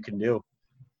you can do.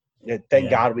 Thank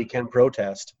God we can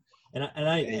protest. And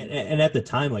at the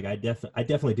time, like I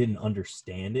definitely didn't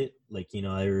understand it. Like,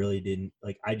 I really didn't.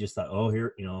 Like, I just thought, oh,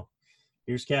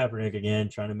 here's Kaepernick again,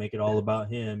 trying to make it all about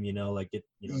him. Like get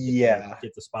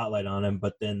the spotlight on him.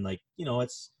 But then, like,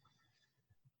 it's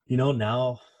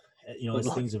now,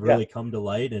 as things have really come to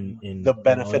light, and the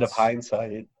benefit of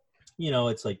hindsight.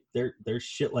 It's like there's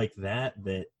shit like that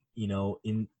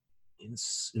in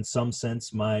some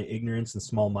sense, my ignorance and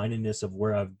small-mindedness of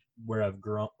where I've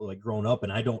grown up,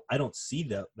 and I don't see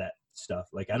that stuff.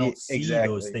 Like I don't see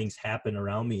those things happen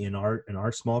around me in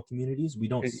our small communities. We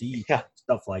don't see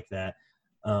stuff like that.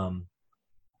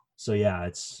 So yeah,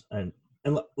 it's and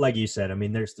like you said, I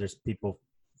mean, there's people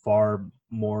far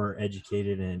more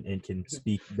educated and can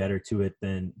speak better to it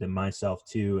than myself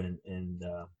too, and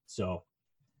so.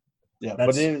 Yeah,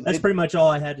 that's pretty much all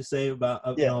I had to say about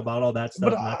about all that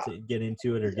stuff. Not to get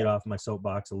into it or get off my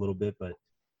soapbox a little bit, but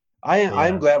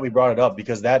I'm glad we brought it up,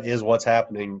 because that is what's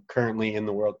happening currently in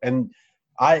the world. And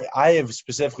I have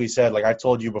specifically said, like I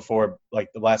told you before, like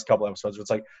the last couple episodes, it's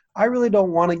like I really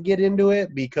don't want to get into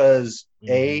it because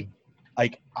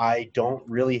like I don't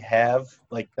really have,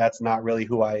 like that's not really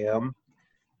who I am,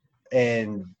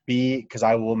 and B, because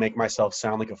I will make myself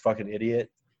sound like a fucking idiot.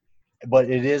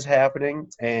 But it is happening,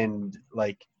 and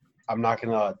like I'm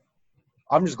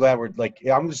just glad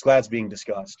it's being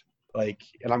discussed. Like,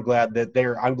 and I'm glad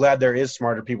there is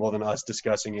smarter people than us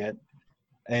discussing it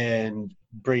and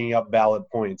bringing up valid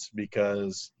points,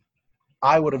 because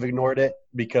I would have ignored it,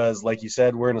 because like you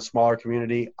said, we're in a smaller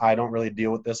community. I don't really deal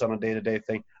with this on a day-to-day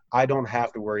thing. I don't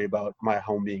have to worry about my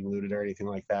home being looted or anything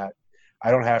like that.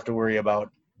 I don't have to worry about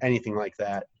anything like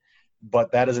that.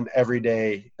 But that's an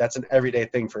everyday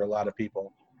thing for a lot of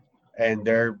people, and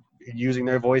they're using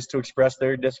their voice to express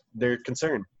their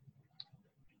concern.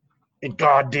 And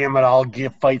God damn it, I'll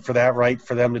fight for that right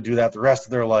for them to do that the rest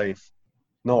of their life.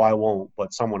 No, I won't,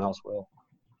 but someone else will.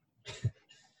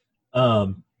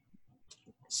 Um,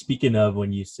 Speaking of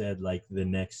when you said like the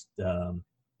next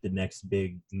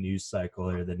big news cycle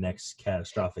or the next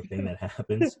catastrophic thing that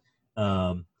happens,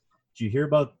 did you hear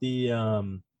about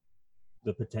the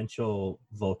potential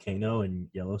volcano in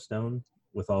Yellowstone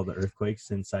with all the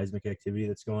earthquakes and seismic activity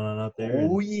that's going on out there?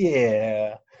 Oh And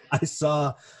yeah. I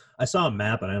saw a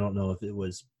map, and I don't know if it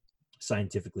was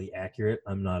scientifically accurate.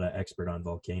 I'm not an expert on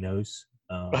volcanoes.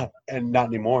 And not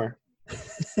anymore.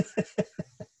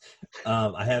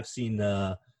 I have seen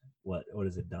what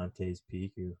is it, Dante's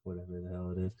Peak or whatever the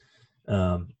hell it is.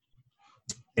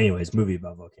 Anyways, movie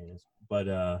about volcanoes. But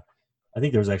I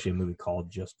think there was actually a movie called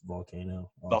just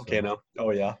Volcano. Also. Volcano. Oh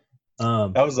yeah.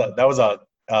 Um, That was a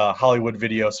Hollywood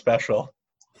video special.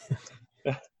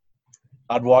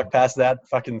 I'd walk past that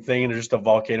fucking thing and there's just a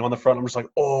volcano on the front. I'm just like,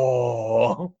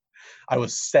 oh, I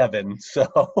was 7,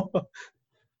 so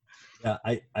yeah,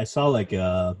 I saw like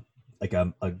a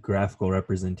graphical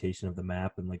representation of the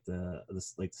map and like the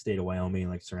state of Wyoming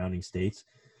and like surrounding states,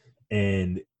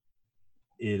 and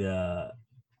it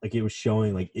like it was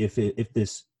showing like if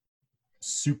this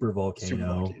super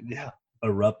volcano yeah.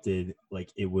 erupted,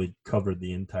 like it would cover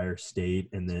the entire state,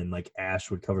 and then like ash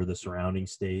would cover the surrounding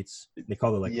states. They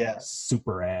call it like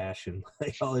super ash and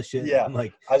like all this shit. Yeah. I'm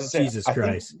like, I was saying, Jesus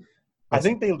Christ. I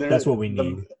think they literally, that's what we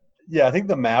need. Yeah, I think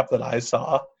the map that I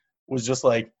saw was just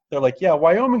like, they're like, yeah,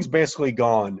 Wyoming's basically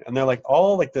gone. And they're like,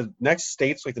 all like the next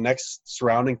states, like the next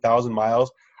surrounding 1,000 miles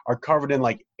are covered in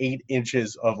like 8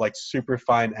 inches of like super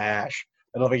fine ash.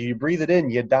 And if you breathe it in,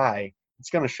 you die. It's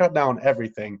going to shut down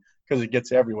everything because it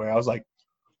gets everywhere. I was like,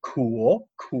 cool.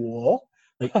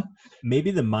 Like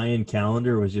maybe the Mayan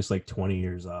calendar was just like 20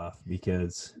 years off,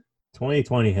 because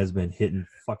 2020 has been hitting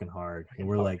fucking hard, and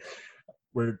we're like,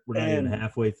 we're not even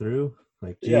halfway through.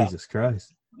 Like, Jesus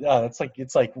Christ. Yeah, it's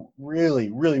like really,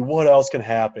 really, what else can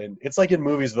happen? It's like in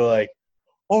movies, they're like,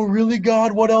 oh, really,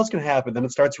 God, what else can happen? Then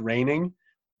it starts raining.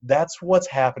 That's what's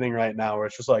happening right now, where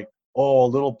it's just like, oh, a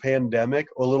little pandemic,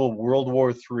 a little World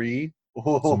War III.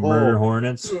 Some murder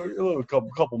hornets. A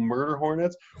couple murder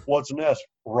hornets. What's next?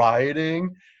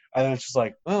 Rioting. And then it's just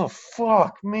like, oh,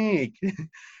 fuck me.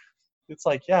 It's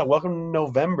like, yeah, welcome to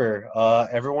November.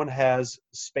 Everyone has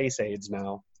space AIDS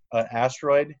now. An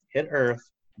asteroid hit Earth,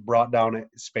 brought down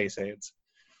space AIDS.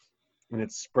 And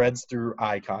it spreads through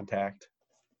eye contact.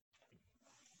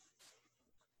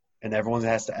 And everyone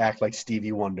has to act like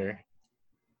Stevie Wonder.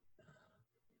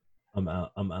 I'm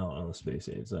out on the space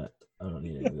AIDS. I don't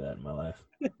need any of that in my life.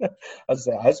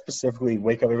 I specifically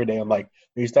wake up every day. I'm like,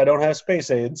 at least I don't have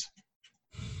space AIDS.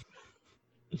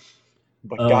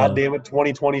 But God damn it,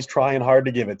 2020's trying hard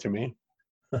to give it to me.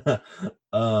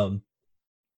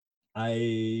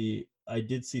 I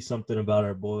did see something about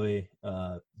our boy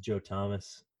Joe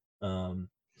Thomas.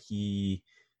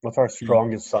 What's our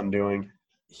strongest son doing?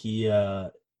 He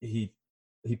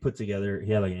put together.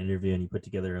 He had like an interview, and he put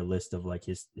together a list of like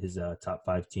his top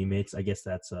 5 teammates. I guess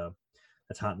that's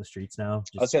hot in the streets now.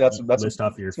 I'd say that's list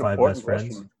off your 5 best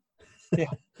friends. Yeah.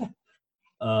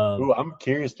 Ooh, I'm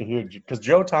curious to hear, because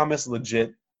Joe Thomas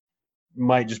legit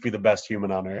might just be the best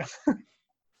human on earth.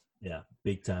 Yeah,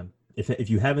 big time. If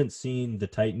you haven't seen the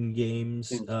Titan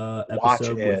Games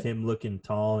episode with him looking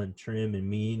tall and trim and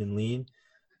mean and lean,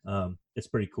 it's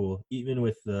pretty cool. Even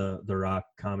with the Rock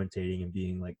commentating and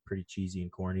being like pretty cheesy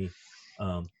and corny,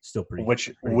 still pretty. Which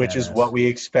badass. Is what we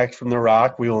expect from The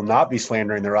Rock. We will not be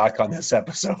slandering The Rock on this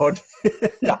episode.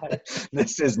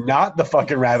 This is not the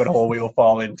fucking rabbit hole we will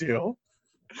fall into.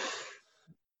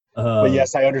 But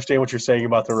yes, I understand what you're saying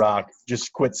about The Rock.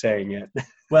 Just quit saying it.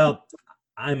 Well,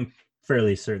 I'm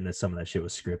fairly certain that some of that shit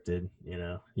was scripted. You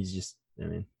know, he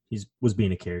was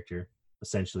being a character,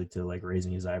 essentially, to like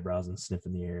raising his eyebrows and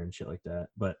sniffing the air and shit like that.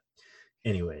 But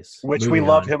anyways, which we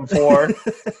love him for.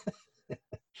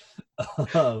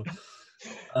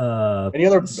 Any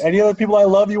other people I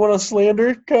love you want to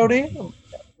slander, Cody?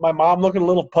 My mom looking a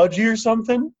little pudgy or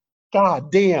something? God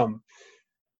damn.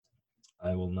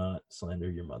 I will not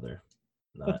slander your mother.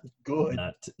 Not good.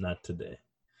 Not today.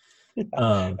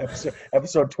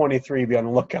 Episode 23. Be on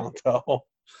the lookout though.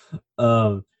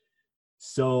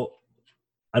 So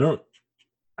I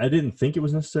didn't think it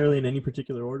was necessarily in any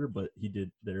particular order, but he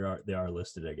did. They are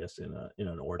listed, I guess, in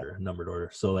an order, numbered order.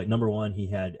 So like number 1, he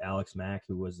had Alex Mack,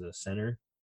 who was a center,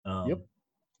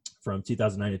 from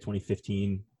 2009 to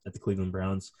 2015 at the Cleveland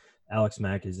Browns. Alex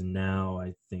Mack is now,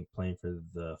 I think, playing for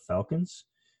the Falcons.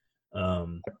 I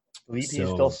believe he's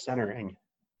still centering.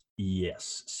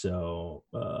 Yes. So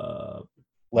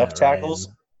left tackles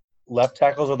are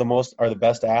the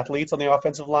best athletes on the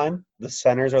offensive line. The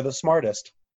centers are the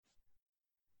smartest.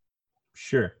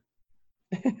 Sure.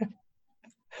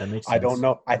 That makes I sense. don't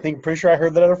know. Pretty sure I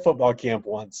heard that at a football camp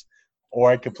once,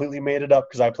 or I completely made it up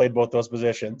because I played both those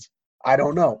positions. I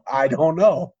don't know. I don't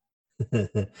know.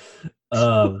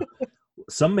 um,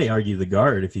 some may argue the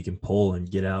guard if you can pull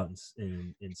and get out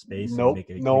in space and Nope. make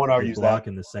a No one good argues block that.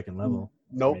 in the second level.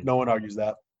 Nope. I mean, No one argues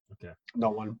that. okay, No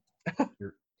one.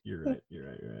 you're right. You're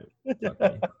right. You're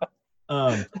right.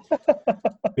 Fuck me.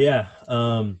 But yeah.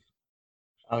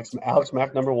 Alex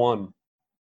Mack number one.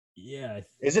 Yeah.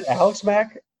 Is it Alex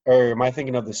Mack, or am I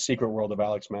thinking of the Secret World of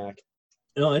Alex Mack?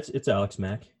 No, it's Alex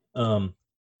Mack. Do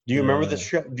you remember the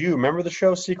show? Do you remember the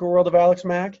show Secret World of Alex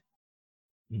Mack?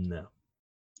 No.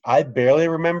 I barely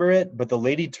remember it, but the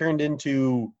lady turned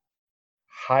into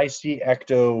High C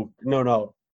Ecto.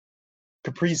 No,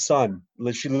 Capri Sun.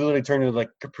 She literally turned into like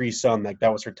Capri Sun. Like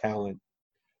that was her talent.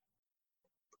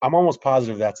 I'm almost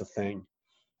positive that's a thing.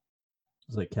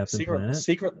 It's like Captain Planet.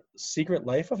 Secret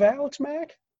Life of Alex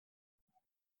Mack.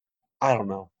 I don't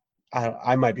know.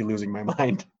 I might be losing my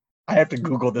mind. I have to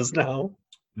Google this now.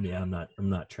 Yeah, I'm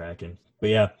not tracking. But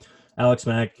yeah, Alex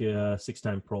Mack,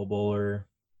 6-time Pro Bowler.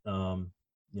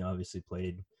 Obviously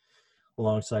played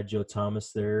alongside Joe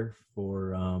Thomas there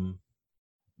for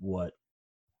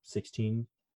 16?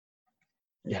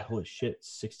 Yeah, holy shit,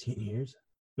 16 years?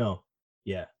 No,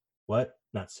 yeah. What?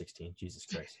 Not 16. Jesus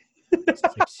Christ.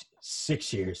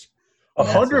 6 years.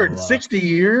 160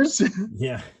 years.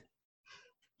 Yeah.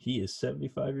 He is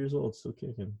 75 years old, still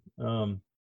kicking. Can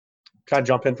I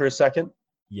jump in for a second?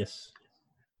 Yes.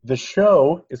 The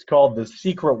show is called The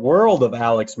Secret World of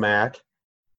Alex Mack.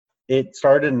 It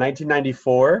started in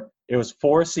 1994. It was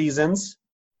 4 seasons.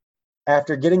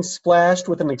 After getting splashed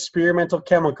with an experimental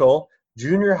chemical,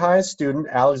 junior high student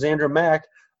Alexandra Mack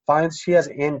finds she has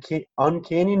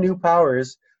uncanny new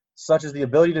powers, such as the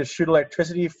ability to shoot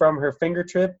electricity from her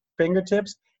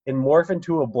fingertips and morph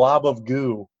into a blob of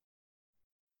goo.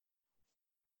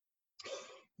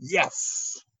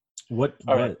 Yes. What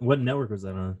network was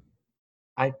that on?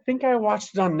 I think I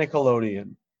watched it on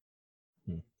Nickelodeon.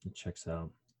 It checks out.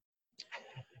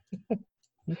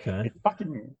 Okay.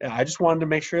 I just wanted to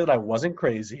make sure that I wasn't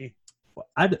crazy.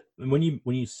 When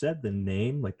you said the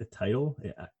name, like the title,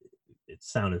 it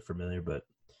sounded familiar, but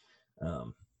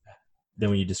then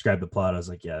when you described the plot, I was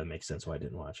like, yeah, it makes sense why I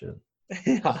didn't watch it.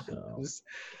 Yeah. So.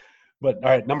 But all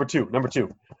right, number two.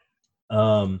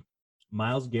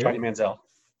 Miles Garrett. Johnny Manziel.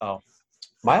 Oh,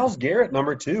 Myles Garrett,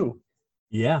 number 2.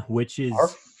 Yeah, which is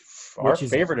our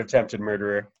favorite attempted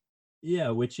murderer. Yeah,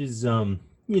 which is kind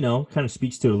of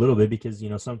speaks to it a little bit because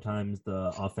sometimes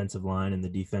the offensive line and the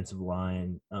defensive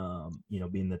line,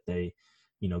 being that they,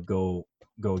 go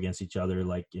against each other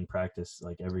like in practice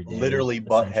like every day, literally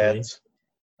butt heads.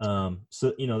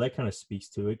 So that kind of speaks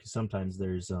to it because sometimes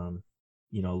there's a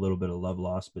little bit of love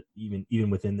lost, but even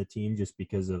within the team, just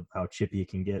because of how chippy it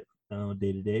can get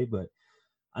day to day. But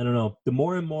I don't know. The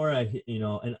more and more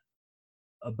and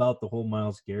about the whole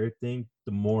Myles Garrett thing,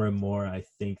 the more and more I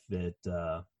think that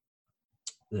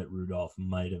that Rudolph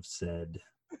might have said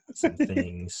some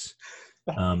things.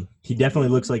 He definitely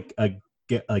looks like a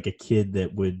kid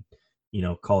that would,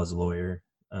 call his lawyer.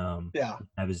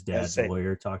 Have his dad's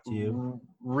lawyer talk to you.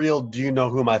 Real, do you know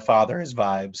who my father is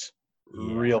vibes.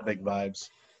 Yeah. Real big vibes.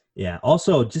 Yeah.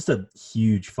 Also, just a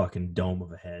huge fucking dome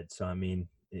of a head. So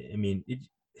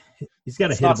he's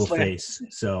got a hittable face.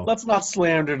 So let's not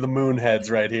slander the moonheads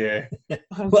right here.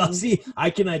 Well, see, I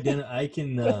can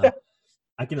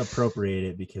appropriate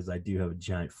it because I do have a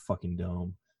giant fucking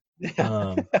dome.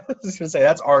 I was gonna say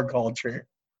that's our culture.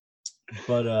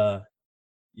 But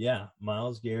yeah,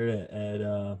 Myles Garrett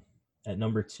at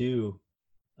number 2.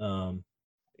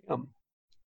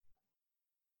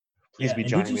 Please be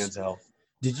Johnny Manziel.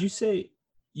 Did you say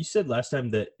you said last time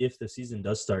that if the season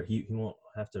does start, he won't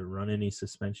have to run any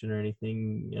suspension or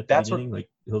anything at the beginning?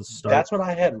 He'll start. That's what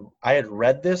I had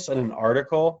read this in an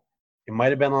article. It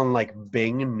might have been on like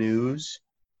Bing News.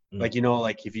 Like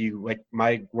if you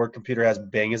my work computer has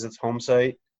Bing as its home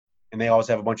site, and they always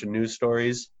have a bunch of news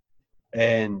stories.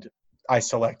 And I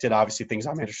selected obviously things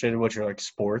I'm interested in, which are like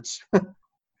sports.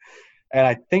 And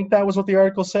I think that was what the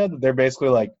article said. That they're basically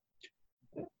like,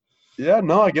 yeah,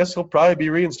 no, I guess he'll probably be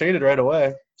reinstated right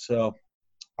away. So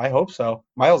I hope so.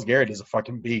 Myles Garrett is a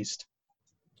fucking beast.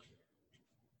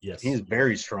 Yes. He's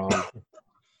very strong.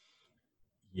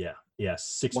 Yeah.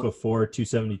 6'4",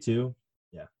 272.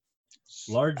 Yeah.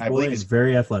 Large boy is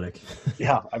very athletic.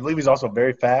 Yeah. I believe he's also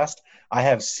very fast. I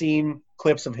have seen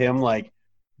clips of him like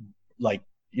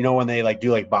when they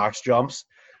do box jumps.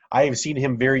 I have seen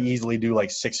him very easily do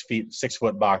 6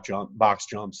 foot box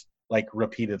jumps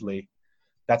repeatedly.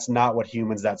 That's not what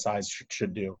humans that size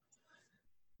should do.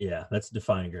 Yeah, that's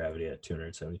defying gravity at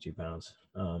 272 pounds.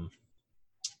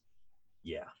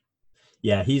 Yeah.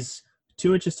 Yeah, he's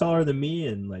 2 inches taller than me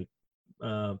and like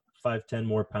 5'10"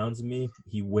 more pounds than me.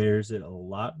 He wears it a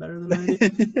lot better than I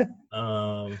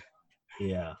do.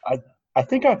 Yeah. I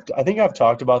think I've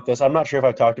talked about this. I'm not sure if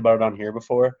I've talked about it on here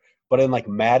before, but in like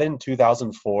Madden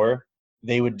 2004,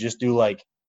 they would just do like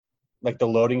the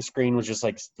loading screen was just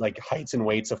like heights and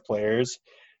weights of players.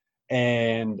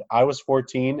 And I was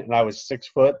 14 and I was 6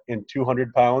 foot and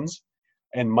 200 pounds,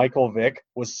 and Michael Vick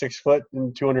was 6 foot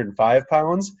and 205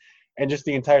 pounds. And just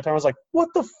the entire time I was like, what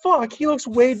the fuck? He looks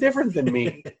way different than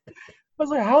me. I was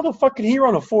like, how the fuck can he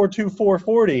run a 4.2,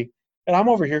 440? And I'm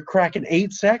over here cracking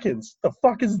 8 seconds. The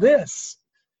fuck is this?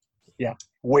 Yeah,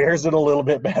 wears it a little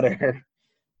bit better.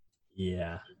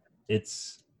 Yeah.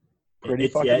 It's Pretty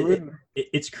it's fucking rude.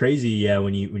 it's crazy, yeah,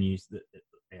 when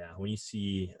you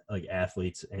see like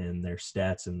athletes and their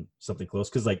stats and something close,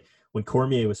 because like when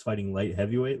Cormier was fighting light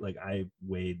heavyweight, like I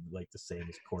weighed like the same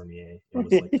as Cormier. It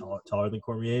was like taller than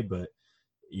Cormier, but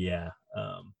yeah,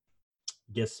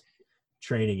 guess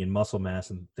training and muscle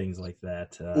mass and things like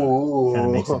that kind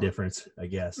of makes a difference, I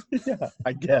guess. Yeah,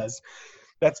 I guess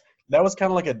that was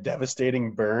kind of like a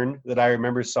devastating burn that I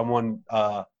remember someone.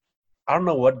 I don't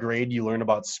know what grade you learn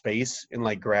about space and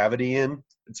like gravity in.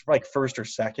 It's like first or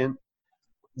second,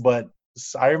 but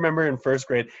I remember in first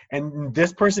grade, and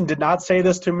this person did not say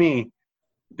this to me.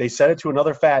 They said it to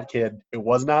another fat kid. It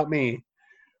was not me.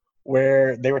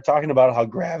 Where they were talking about how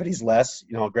gravity's less,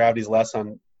 gravity's less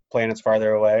on planets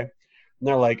farther away. And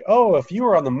they're like, oh, if you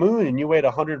were on the moon and you weighed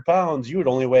 100 pounds, you would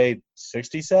only weigh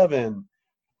 67.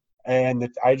 And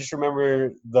I just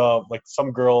remember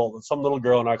some little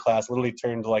girl in our class literally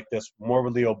turned to like this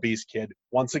morbidly obese kid.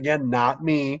 Once again, not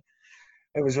me.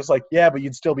 It was just like, yeah, but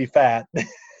you'd still be fat.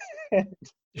 That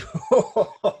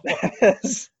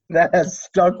has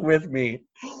stuck with me.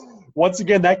 Once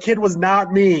again, that kid was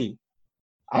not me.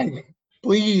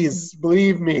 Please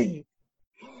believe me.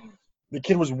 The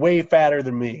kid was way fatter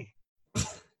than me.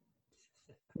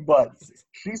 But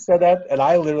she said that, and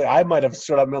I might have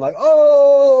stood up and been like,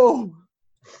 oh,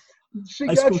 she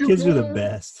High got school you kids good. are the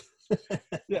best.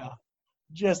 Yeah.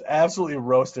 Just absolutely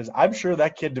roasted. I'm sure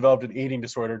that kid developed an eating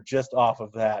disorder just off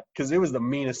of that, because it was the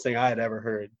meanest thing I had ever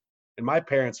heard. And my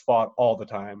parents fought all the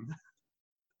time.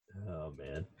 Oh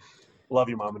man. Love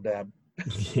you, mom and dad.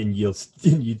 And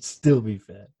you'd still be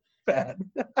fat. Fat.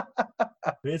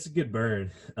 I mean, it's a good burn.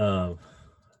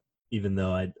 Even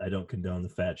though I don't condone the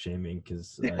fat shaming,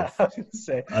 because Yeah, I was gonna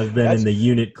say, I've been in the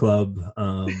unit club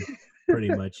pretty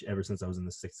much ever since I was in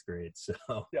the 6th grade. So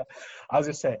yeah, I was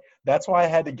gonna say that's why I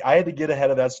had to get ahead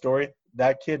of that story.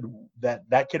 That kid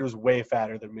was way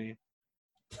fatter than me.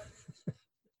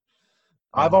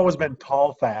 I've always been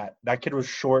tall fat. That kid was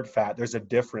short fat. There's a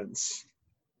difference.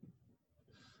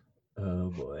 Oh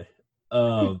boy.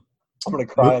 I'm gonna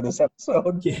cry on this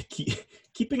episode. Yeah,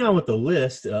 keeping on with the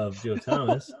list of Joe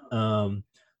Thomas.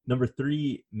 Number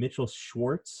 3, Mitchell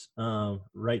Schwartz,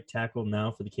 right tackle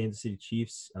now for the Kansas City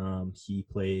Chiefs. He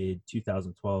played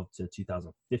 2012 to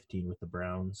 2015 with the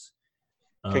Browns.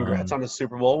 Congrats on the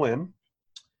Super Bowl win.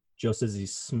 Joe says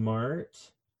he's smart.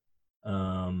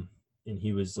 And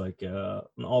he was like an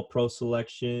all-pro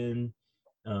selection.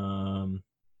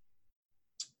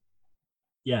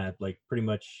 Yeah, like pretty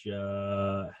much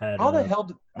had How the hell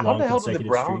did the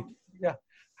Browns? Yeah,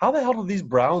 how the hell do these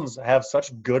Browns have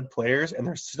such good players and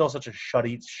they're still such a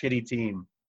shitty team?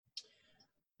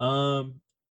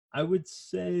 I would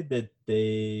say that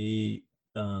they,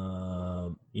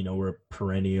 were a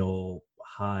perennial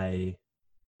high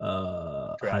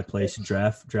place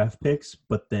draft picks,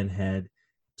 but then had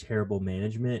terrible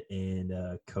management and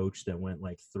a coach that went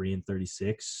like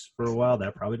 3-36 for a while.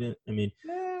 That probably didn't. I mean,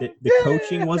 the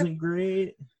coaching wasn't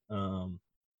great. And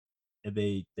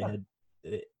they had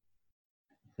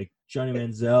like Johnny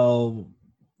Manziel.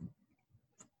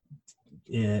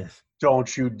 Yeah.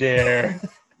 Don't you dare!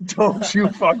 Don't you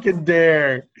fucking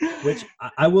dare! Which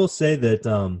I will say that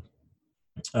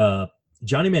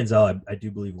Johnny Manziel, I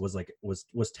do believe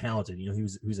was talented. He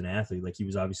was an athlete. Like he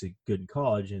was obviously good in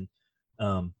college, and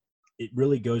it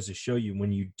really goes to show you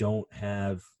when you don't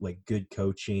have like good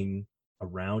coaching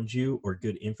around you or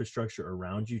good infrastructure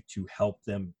around you to help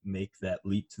them make that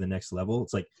leap to the next level.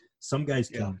 It's like some guys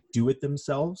can do it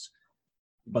themselves,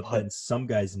 but then some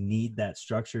guys need that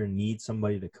structure and need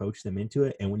somebody to coach them into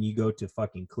it. And when you go to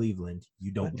fucking Cleveland,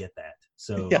 you don't get that.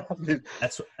 So I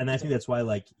think that's why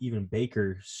like even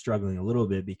Baker's struggling a little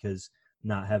bit, because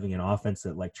not having an offense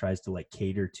that like tries to like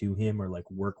cater to him or like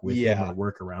work with him or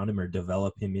work around him or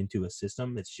develop him into a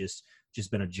system. It's just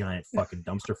been a giant fucking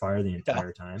dumpster fire the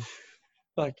entire time.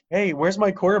 Like, hey, where's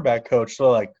my quarterback coach?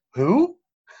 So like, who?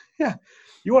 Yeah,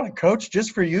 you want a coach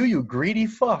just for you, you greedy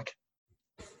fuck.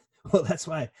 Well, that's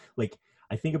why, like,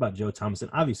 I think about Joe Thomas,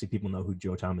 and obviously people know who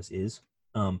Joe Thomas is.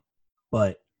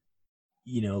 But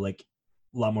like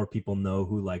a lot more people know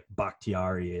who like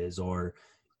Bakhtiari is, or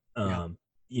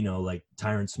like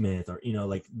Tyron Smith, or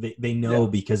like they know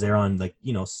because they're on like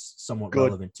somewhat Good.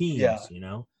 relevant teams. Yeah.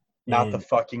 Not the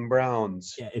fucking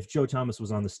Browns. Yeah, if Joe Thomas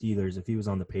was on the Steelers, if he was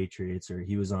on the Patriots, or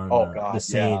he was on the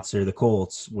Saints or the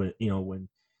Colts, when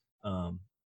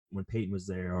Peyton was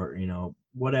there, or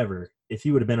whatever, if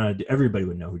he would have been on, everybody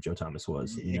would know who Joe Thomas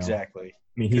was. Exactly.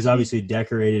 I mean, he's obviously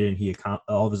decorated, and he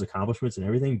all of his accomplishments and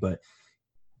everything, but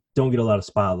don't get a lot of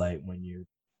spotlight when you're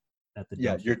at the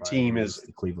your team is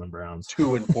the Cleveland Browns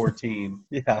 2-14.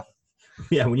 Yeah.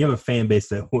 Yeah, when you have a fan base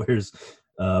that wears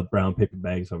brown paper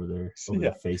bags over their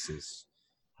faces.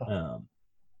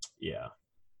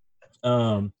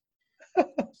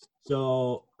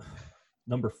 So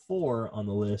number 4 on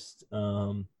the list,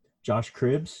 Josh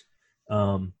Cribbs,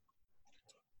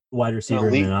 wide receiver,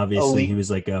 and then obviously he was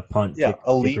like a punt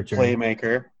elite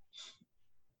playmaker.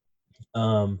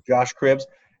 Josh Cribbs.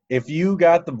 If you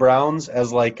got the Browns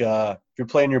as like if you're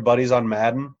playing your buddies on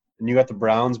Madden and you got the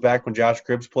Browns back when Josh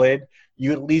Cribbs played,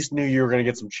 you at least knew you were going to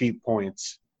get some cheap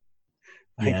points.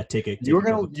 Yeah, you were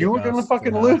gonna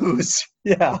fucking lose.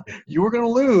 Yeah, you were gonna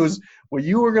lose. Well,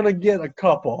 you were gonna get a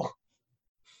couple.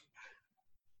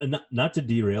 And not to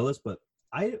derail us, but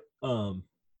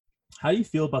how do you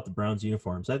feel about the Browns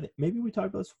uniforms? I think maybe we talked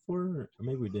about this before, or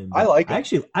maybe we didn't. I like them.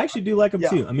 I actually do like them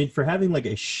too. I mean, for having like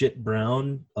a shit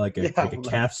brown, like a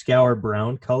calf scour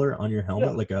brown color on your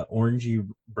helmet, like a orangey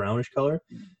brownish color,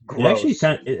 gross.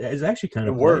 It actually kind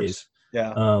of works.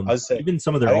 Yeah, I'd say even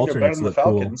some of their alternates look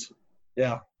cool.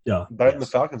 Yeah, better than the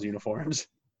Falcons uniforms.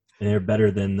 And they're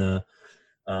better than the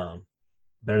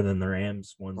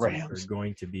Rams ones are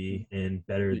going to be, and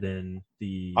better than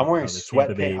the. I'm wearing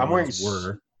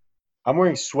sweatpants. I'm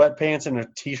wearing sweatpants and a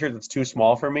t-shirt that's too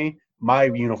small for me. My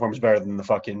uniform is better than the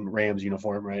fucking Rams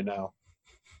uniform right now.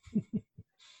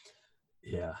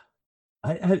 Yeah,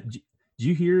 do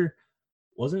you hear?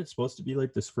 Wasn't it supposed to be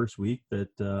like this first week that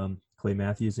Clay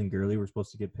Matthews and Gurley were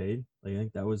supposed to get paid? Like, I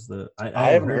think that was the.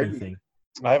 I haven't heard anything.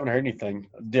 I haven't heard anything.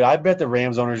 Dude, I bet the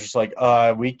Rams owners just like,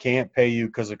 we can't pay you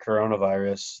because of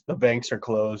coronavirus. The banks are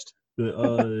closed.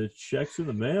 The checks in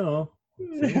the mail.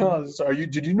 Yeah,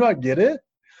 did you not get it?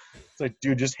 It's like,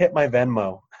 dude, just hit my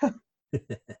Venmo.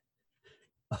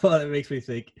 Oh, that makes me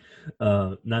think.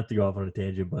 Not to go off on a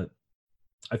tangent, but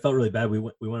I felt really bad. We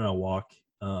went on a walk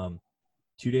 2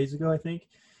 days ago, I think,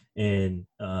 and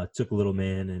took a little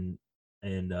man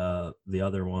and the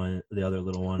other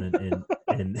little one and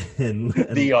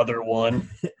the other one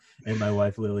and my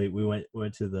wife Lily. We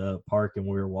went to the park, and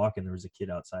we were walking. There was a kid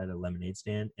outside a lemonade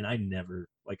stand, and I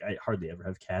hardly ever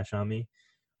have cash on me,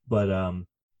 but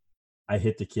I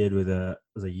hit the kid with I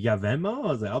was like, "You got Venmo?"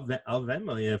 I was like, "I'll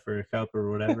Venmo you for a cup or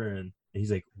whatever." And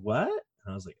he's like, "What?"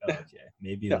 And I was like, "Oh, okay,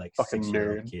 maybe like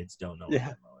 6-year-old kids don't know what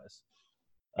Venmo is."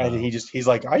 And he's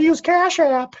like, "I use Cash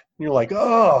App." And you're like,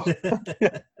 "Oh."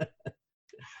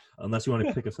 Unless you want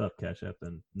to pick us up, Cash App,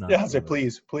 then not. Yeah, I say,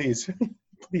 please.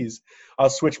 I'll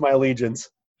switch my allegiance.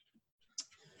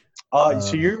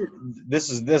 So this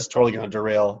is totally gonna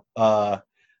derail.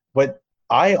 But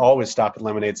I always stop at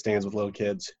lemonade stands with little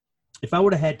kids. If I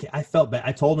would have had, I felt bad.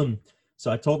 I told him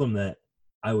that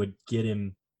I would get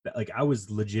him. Like, I was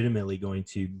legitimately going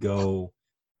to go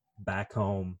back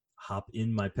home, hop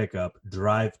in my pickup,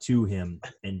 drive to him,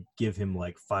 and give him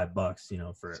like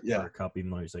 $5, for a cup,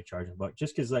 even though he's like charging $1,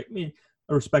 just because, like, I mean,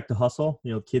 I respect the hustle,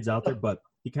 kids out there, but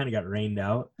he kind of got rained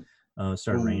out.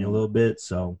 Started raining a little bit,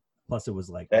 so plus it was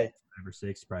like 5 or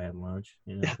 6. Probably had lunch.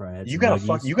 Probably had. You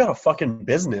got a fucking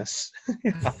business.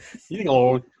 You think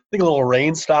a little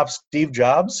rain stops Steve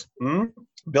Jobs?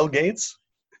 Bill Gates?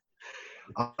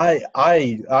 I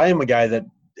am a guy that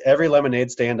every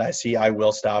lemonade stand I see, I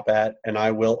will stop at, and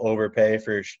I will overpay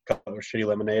for a cup of shitty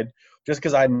lemonade just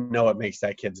because I know it makes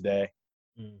that kid's day.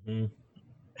 Mm-hmm.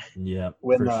 Yeah,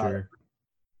 for sure.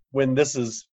 When this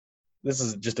is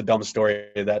just a dumb story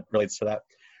that relates to that.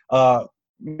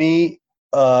 Me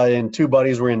and 2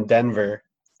 buddies were in Denver,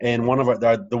 and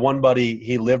the one buddy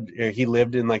he lived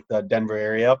in like the Denver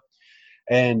area,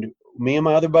 and me and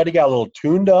my other buddy got a little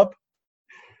tuned up.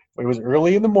 It was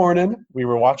early in the morning. We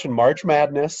were watching March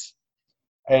Madness,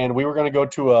 and we were going to go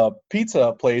to a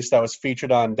pizza place that was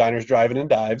featured on Diners, Drive-In, and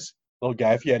Dives. Little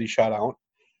Guy Fieri shout out.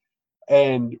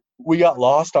 And we got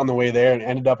lost on the way there and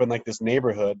ended up in like this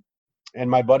neighborhood. And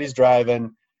my buddy's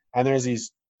driving, and there's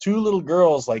these 2 little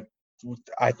girls, like,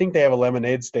 I think they have a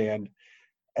lemonade stand,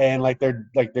 and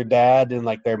their dad and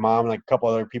like their mom and like a couple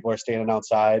other people are standing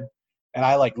outside, and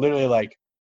I like literally like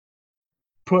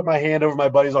put my hand over my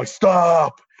buddy's like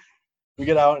stop. We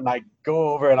get out and I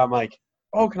go over and I'm like,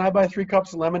 oh, can I buy 3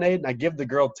 cups of lemonade? And I give the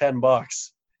girl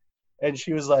 $10, and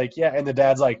she was like, yeah. And the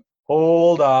dad's like,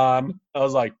 hold on. I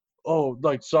was like, oh,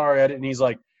 like sorry, I didn't. He's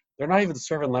like, they're not even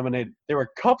serving lemonade. They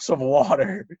were cups of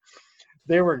water.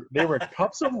 They were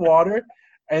cups of water,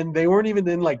 and they weren't even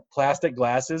in like plastic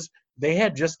glasses. They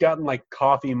had just gotten like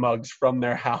coffee mugs from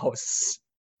their house,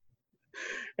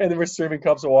 and they were serving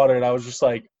cups of water. And I was just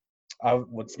like,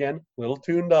 once again, a little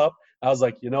tuned up. I was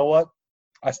like, you know what?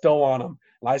 I still want them.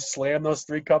 And I slammed those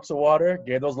 3 cups of water,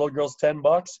 gave those little girls $10,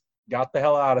 got the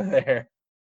hell out of there.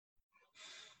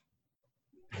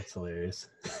 That's hilarious.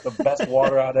 The best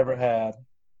water I'd ever had.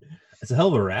 It's a hell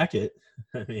of a racket.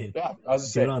 I mean, yeah, I was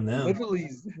just good saying, on them.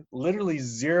 Literally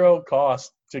zero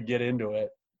cost to get into it,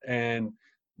 and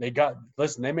they made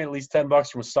at least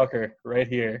 $10 from a sucker right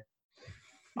here.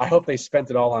 I hope they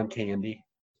spent it all on candy.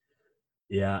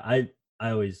 Yeah, I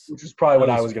always, which is probably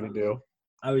what I was gonna do.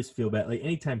 I always feel bad. Like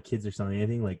anytime kids are selling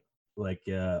anything,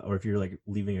 or if you're like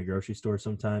leaving a grocery store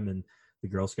sometime and the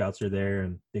Girl Scouts are there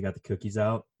and they got the cookies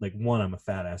out. Like one, I'm a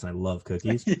fat ass and I love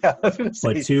cookies. Yeah, but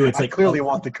two, it's I like clearly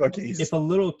want the cookies. If a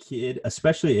little kid,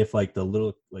 especially if like the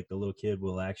little kid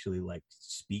will actually like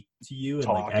speak to you and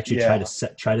like actually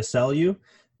try to sell you,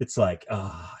 it's like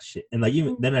shit. And like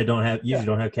even then I don't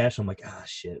have cash. I'm like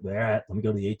shit. Where at? Let me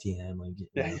go to the ATM.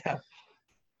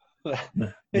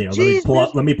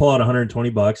 Let me pull out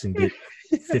 $120 and get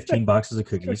 15 boxes of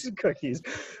cookies.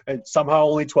 And somehow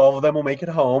only 12 of them will make it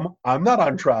home. I'm not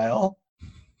on trial.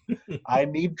 I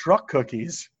need truck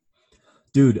cookies.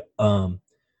 Dude, I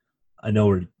know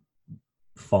we're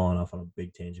falling off on a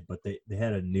big tangent, but they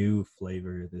had a new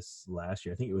flavor this last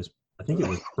year. I think it was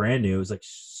brand new. It was like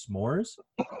s'mores.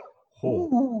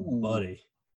 Oh, buddy.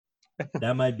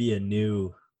 That might be a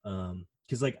new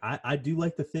because like I do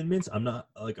like the Thin Mints. I'm not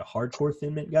like a hardcore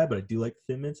Thin Mint guy, but I do like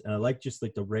the Thin Mints, and I like just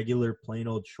like the regular plain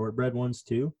old shortbread ones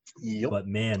too. Yep. But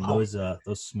man, those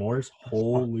s'mores,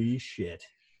 holy shit,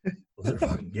 those are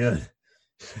fucking good.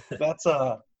 That's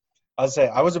I'd say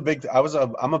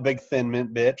I'm a big Thin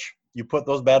Mint bitch. You put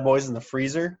those bad boys in the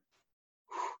freezer,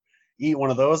 eat one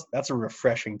of those. That's a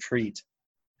refreshing treat.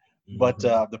 Mm-hmm. But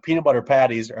the peanut butter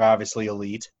patties are obviously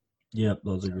elite. Yep,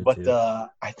 those are good too. But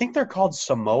I think they're called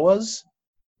Samoas.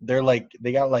 They're like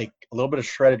they got like a little bit of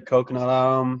shredded coconut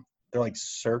on them. They're like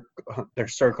they're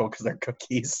circle because they're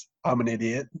cookies. I'm an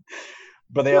idiot.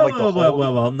 But they have like the whole...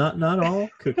 well, not all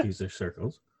cookies are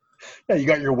circles. Yeah, you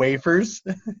got your wafers.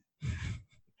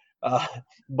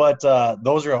 But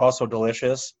those are also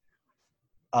delicious.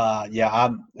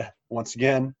 I'm once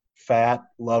again fat,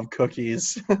 love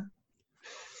cookies.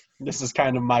 This is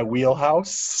kind of my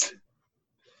wheelhouse.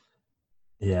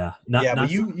 Yeah. But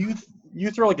you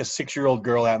throw like a 6-year-old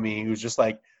girl at me who's just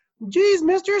like, geez,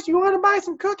 mistress, you want to buy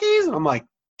some cookies? And I'm like,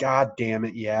 God damn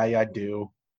it. Yeah, I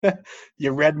do.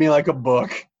 You read me like a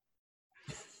book.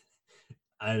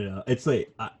 I don't know. It's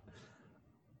like,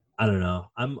 I don't know.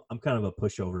 I'm kind of a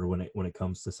pushover when it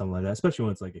comes to something like that, especially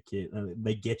when it's like a kid.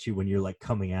 They get you when you're like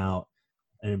coming out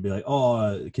and be like,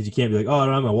 because you can't be like, I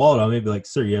don't have my wallet. I may be like,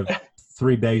 sir, you have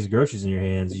 3 bags of groceries in your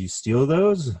hands. You steal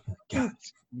those? God.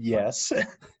 Yes.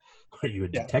 Are you a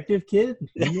detective kid?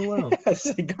 Leave me alone.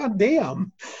 God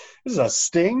damn. This is a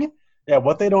sting. Yeah,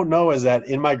 what they don't know is that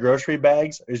in my grocery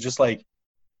bags is just like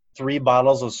 3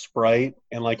 bottles of Sprite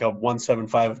and like a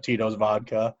 175 of Tito's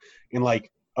vodka and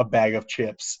like a bag of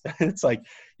chips. It's like,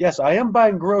 yes, I am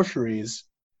buying groceries.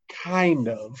 Kind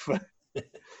of.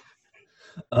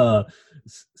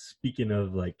 Speaking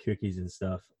of like cookies and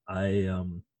stuff, I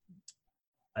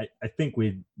think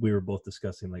we were both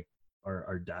discussing like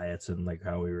our diets and like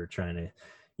how we were trying to,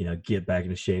 get back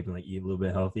into shape and like eat a little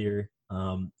bit healthier.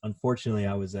 Unfortunately,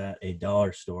 I was at a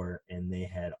dollar store and they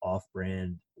had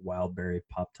off-brand wild berry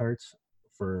Pop-Tarts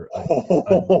for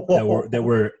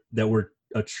that were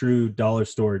a true dollar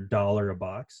store $1 a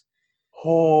box.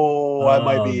 I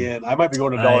might be in. I might be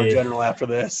going to Dollar General after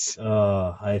this.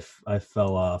 I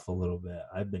fell off a little bit.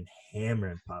 I've been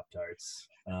hammering Pop-Tarts.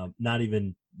 Not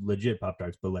even legit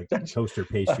Pop-Tarts, but like toaster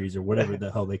pastries or whatever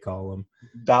the hell they call them.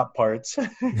 Dot parts.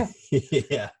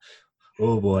 Yeah.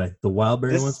 Oh boy, the wild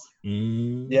berry ones.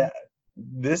 Yeah,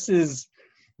 this is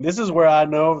where I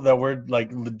know that we're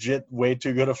like legit way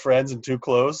too good of friends and too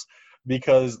close,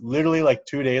 because literally like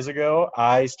 2 days ago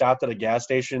I stopped at a gas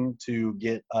station to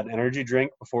get an energy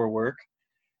drink before work,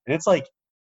 and it's like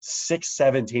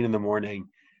 6:17 in the morning,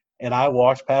 and I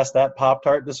walked past that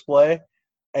Pop-Tart display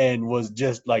and was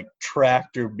just like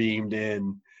tractor beamed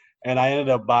in. and I ended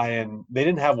up buying. They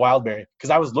didn't have Wildberry because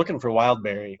I was looking for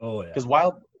Wildberry. Oh yeah. Because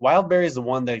Wildberry is the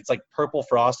one that's like purple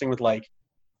frosting with like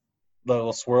the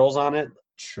little swirls on it.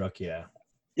 Truck, yeah.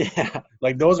 Yeah,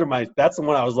 like those are that's the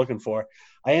one I was looking for.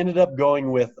 I ended up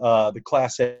going with the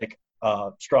classic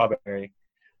strawberry.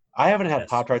 I haven't had Yes.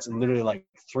 Pop-Tarts in literally like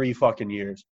 3 fucking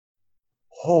years.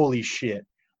 Holy shit.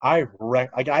 I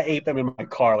ate them in my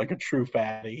car like a true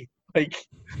fatty. Like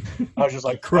I was just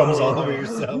like Crumbs all over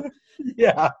yourself.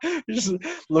 Yeah, just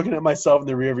looking at myself in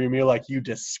the rearview mirror like you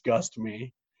disgust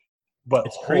me. But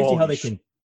It's crazy how holy they can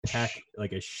pack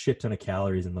like a shit ton of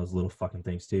calories in those little fucking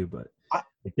things too. But I-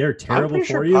 like, they're terrible pretty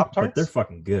for sure you, but Pop-Tarts- they're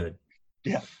fucking good.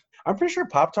 Yeah, I'm pretty sure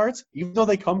Pop-Tarts, even though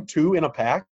they come 2 in a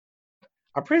pack,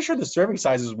 I'm pretty sure the serving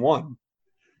size is 1.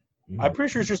 I'm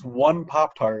pretty sure it's just 1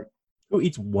 Pop-Tart. Who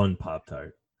eats one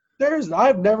Pop-Tart?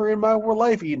 I've never in my whole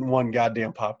life eaten 1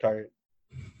 goddamn Pop-Tart.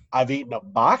 I've eaten a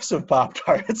box of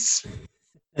Pop-Tarts.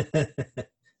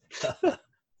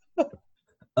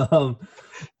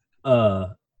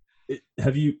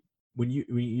 Have you when you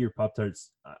eat your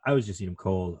Pop-Tarts? I was just eating them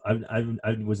cold.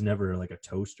 I was never like a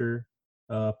toaster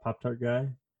Pop-Tart guy.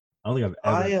 I don't think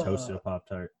I've ever toasted a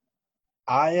Pop-Tart.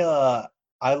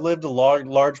 I lived a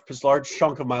large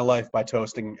chunk of my life by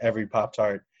toasting every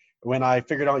Pop-Tart. When I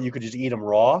figured out you could just eat them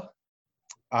raw,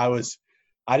 I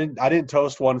didn't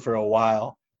toast one for a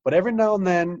while. But every now and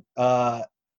then,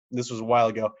 this was a while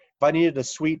ago, if I needed a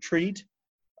sweet treat,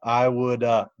 I would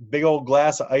big old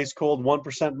glass of ice cold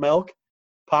 1% milk,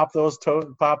 pop those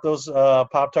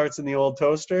Pop-Tarts in the old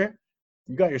toaster.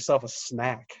 You got yourself a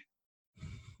snack.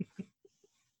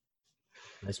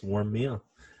 Nice warm meal.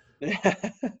 You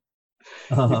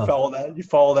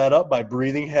follow that up by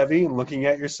breathing heavy and looking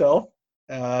at yourself,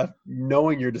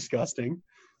 knowing you're disgusting.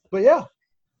 But yeah,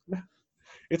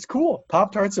 it's cool.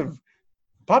 Pop-Tarts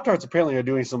apparently are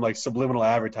doing some like subliminal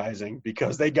advertising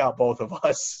because they got both of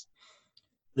us.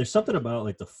 There's something about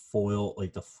like the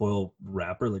foil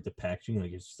wrapper, like the packaging,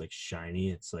 like it's just like shiny.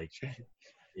 It's like,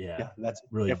 yeah that's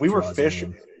really. If we were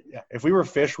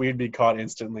fish, we'd be caught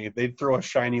instantly. They'd throw a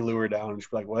shiny lure down and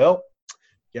just be like, "Well,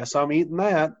 guess I'm eating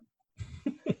that,"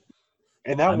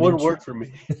 and that would work for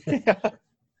me.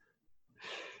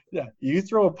 Yeah, you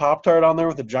throw a Pop-Tart on there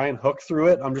with a giant hook through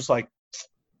it. I'm just like,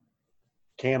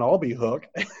 can't all be hook.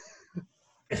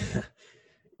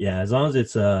 Yeah, as long as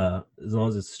it's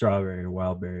strawberry or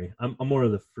wildberry. I'm more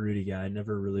of the fruity guy. I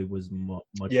never really was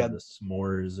much of the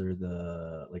s'mores or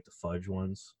the fudge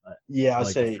ones. I I'd like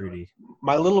say the fruity.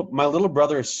 My little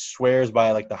brother swears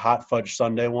by like the hot fudge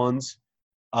sundae ones.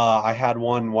 I had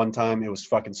one time. It was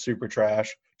fucking super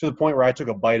trash to the point where I took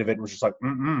a bite of it and was just like,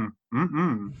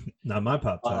 Not my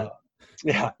Pop-Tart.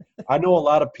 Yeah, I know a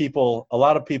lot of people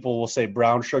will say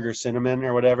brown sugar cinnamon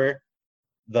or whatever.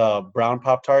 The brown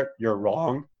Pop-Tart, you're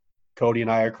wrong. Cody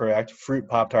and I are correct. Fruit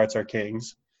Pop-Tarts are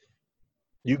kings.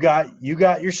 You got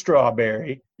your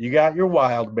strawberry, you got your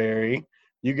wildberry,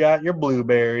 you got your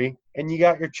blueberry, and you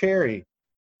got your cherry.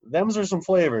 Them's are some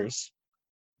flavors.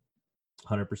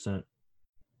 100%.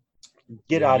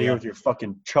 Get out of here with your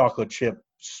fucking chocolate chip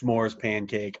s'mores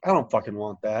pancake. I don't fucking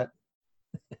want that.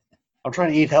 I'm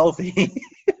trying to eat healthy.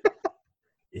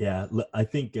 Yeah, I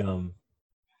think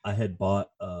I had bought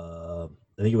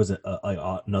I think it was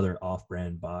another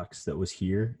off-brand box that was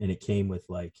here, and it came with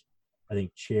like I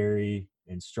think cherry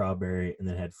and strawberry, and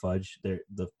then had fudge.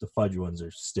 The fudge ones are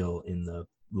still in the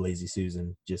Lazy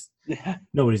Susan. Just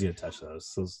nobody's gonna touch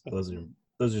those. Those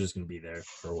are just gonna be there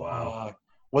for a while.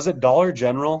 Was it Dollar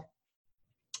General?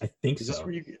 I think Is so. this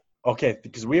where you? Okay,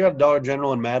 because we have Dollar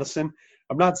General in Madison.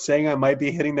 I'm not saying I might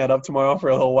be hitting that up tomorrow for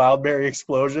a little wildberry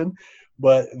explosion,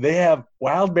 but they have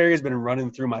wildberry has been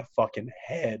running through my fucking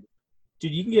head.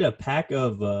 Dude, you can get a pack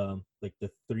of like the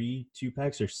 3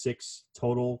 2-packs or 6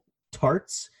 total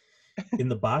tarts in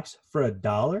the box for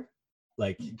 $1.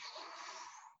 Like,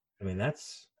 I mean,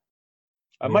 that's.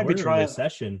 I might be we're trying. In a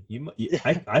recession.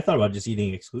 I thought about just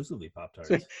eating exclusively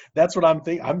Pop-Tarts. That's what I'm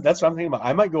thinking. That's what I'm thinking about.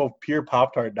 I might go pure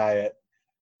Pop-Tart diet.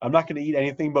 I'm not going to eat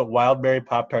anything but wildberry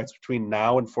Pop-Tarts between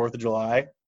now and 4th of July.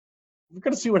 We're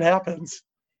going to see what happens.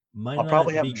 I'll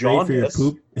probably have jaundice.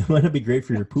 It might not be great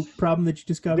for your poop problem that you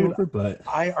just got over, but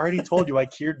I already told you I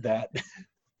cured that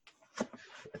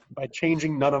by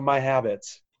changing none of my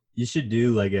habits. You should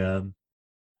do like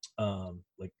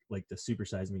like the Super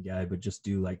Size Me guy, but just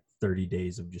do like 30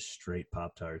 days of just straight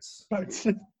Pop-Tarts.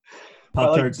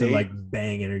 Pop-Tarts and like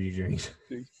Bang energy drinks.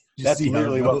 That's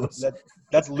literally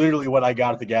what I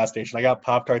got at the gas station. I got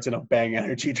Pop-Tarts and a Bang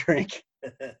energy drink.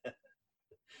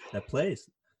 That plays.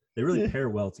 They really pair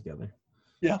well together.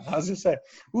 Yeah, I was gonna say,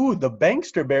 ooh, the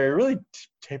Bankster berry really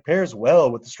pairs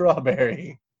well with the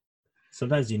strawberry.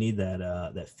 Sometimes you need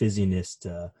that fizziness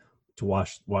to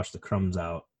wash the crumbs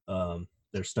out.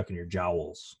 They're stuck in your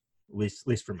jowls. At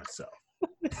least for myself.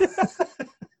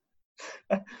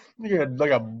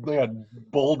 like a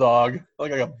bulldog,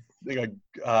 like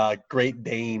a Great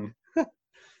Dane,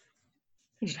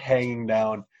 just hanging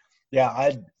down.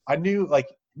 Yeah, I knew, like,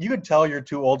 you could tell you're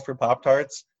too old for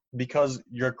Pop-Tarts because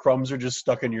your crumbs are just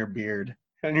stuck in your beard,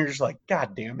 and you're just like,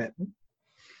 God damn it.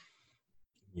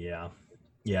 Yeah,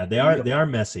 they are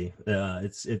messy. They're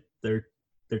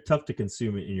tough to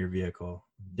consume it in your vehicle.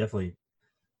 Definitely,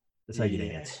 that's how you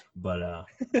get ants. But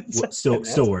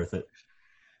still worth it.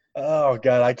 Oh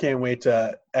God, I can't wait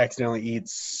to accidentally eat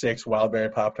 6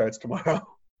 Wildberry Pop-Tarts tomorrow.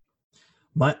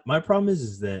 My problem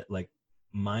is that, like,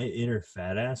 my inner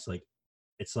fat ass, like,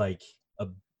 it's like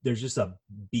there's just a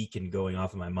beacon going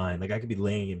off in my mind. Like, I could be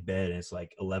laying in bed and it's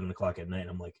like 11 o'clock at night and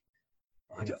I'm like,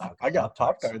 I got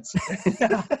Pop-Tarts.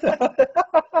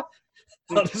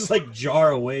 I'll just like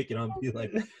jar awake and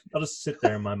I'll just sit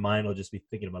there and my mind will just be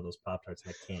thinking about those Pop-Tarts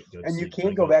and I can't go to and sleep. you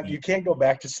can't go back. You can't go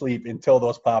back to sleep until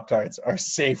those Pop-Tarts are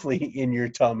safely in your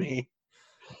tummy.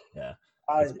 Yeah,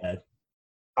 bad.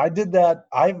 I did that.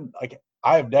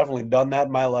 I've definitely done that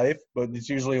in my life, but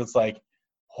it's like,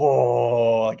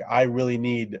 oh, like I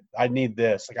need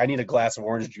this. Like I need a glass of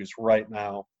orange juice right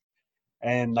now.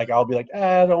 And like I'll be like,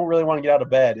 I don't really want to get out of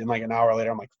bed. And like an hour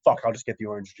later, I'm like, fuck, I'll just get the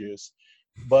orange juice.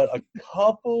 But a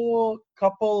couple,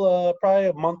 probably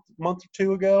a month or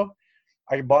two ago,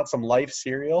 I bought some Life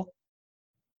cereal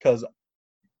because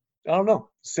I don't know,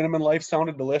 Cinnamon Life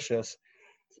sounded delicious.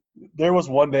 There was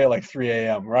one day at like 3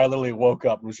 a.m. where I literally woke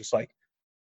up and was just like,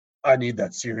 I need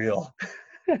that cereal.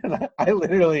 And I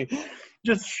literally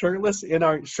just shirtless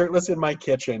in my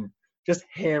kitchen, just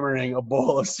hammering a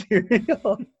bowl of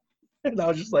cereal. And I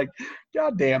was just like,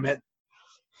 God damn it.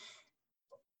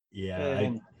 Yeah,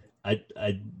 and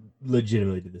I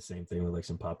legitimately did the same thing with like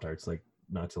some Pop-Tarts like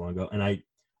not too long ago. And I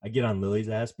get on Lily's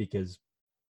ass because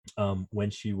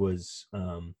when she was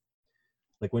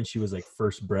like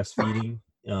first breastfeeding,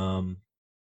 or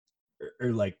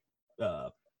like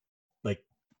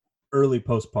early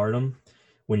postpartum,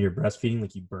 when you're breastfeeding,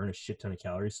 like you burn a shit ton of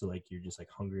calories, so like you're just like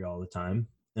hungry all the time.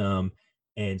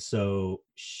 And so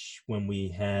when we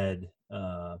had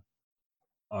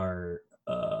our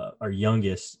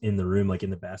youngest in the room, like in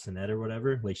the bassinet or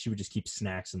whatever, like she would just keep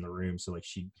snacks in the room, so like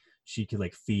she could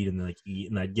like feed and then like eat,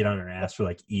 and I'd get on her ass for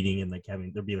like eating and like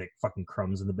there'd be like fucking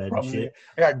crumbs in the bed and shit.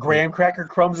 I got graham cracker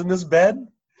crumbs in this bed.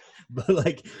 But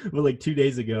like 2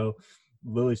 days ago,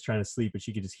 Lily's trying to sleep, and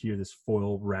she could just hear this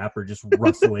foil wrapper just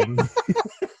rustling.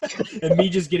 And me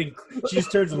just she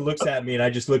just turns and looks at me, and I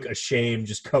just look ashamed,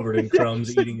 just covered in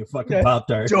crumbs, eating a fucking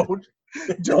Pop-Tart.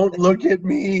 Don't look at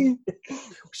me.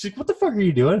 She's like, what the fuck are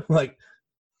you doing? I'm like,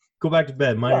 go back to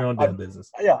bed, mind your own damn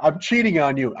business. Yeah, I'm cheating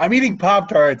on you. I'm eating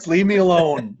Pop-Tarts. Leave me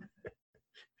alone.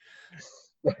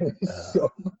 So,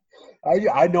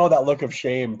 I know that look of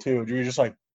shame too. You're just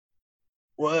like,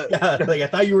 what? Yeah, like I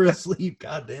thought you were asleep.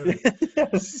 God damn it.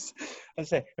 Yes. I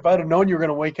say, if I'd have known you were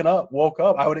gonna woke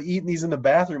up, I would have eaten these in the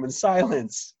bathroom in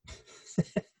silence.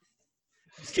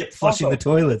 Just kept flushing the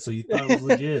toilet, so you thought it was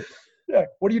legit. Yeah.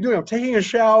 What are you doing? I'm taking a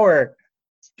shower.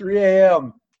 It's 3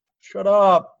 a.m. Shut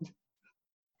up.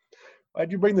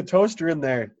 Why'd you bring the toaster in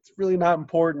there? It's really not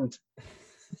important.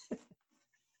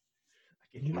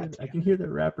 I can hear the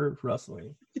wrapper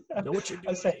rustling. Yeah. I know what you're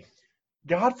doing. I say,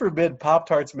 God forbid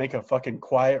Pop-Tarts make a fucking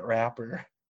quiet wrapper.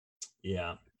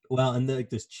 Yeah. Well, and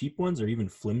like those cheap ones are even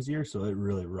flimsier, so it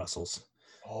really rustles.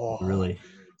 Oh, really.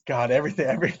 God,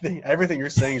 everything you're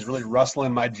saying is really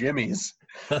rustling my jimmies.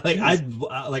 Like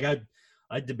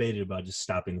I debated about just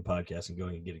stopping the podcast and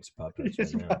going and getting some Pop-Tarts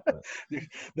right now. But.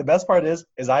 The best part is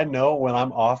I know when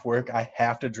I'm off work, I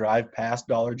have to drive past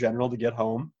Dollar General to get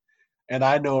home. And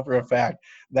I know for a fact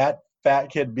that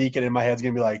fat kid beacon in my head's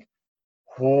going to be like,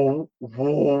 whoa,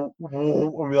 whoa,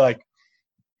 whoa. And be like,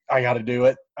 I got to do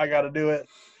it. Yeah,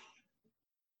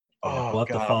 Oh, we'll have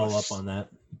God, to follow up on that.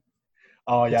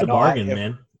 Oh, yeah. It's a bargain,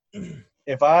 man.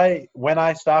 When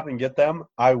I stop and get them,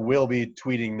 I will be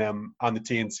tweeting them on the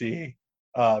TNC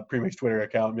Premix Twitter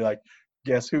account and be like,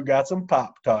 guess who got some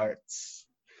Pop-Tarts?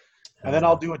 And then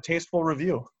I'll do a tasteful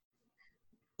review.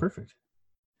 Perfect.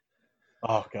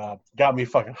 Oh, God. Got me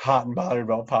fucking hot and bothered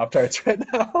about Pop-Tarts right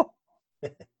now.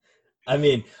 I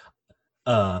mean,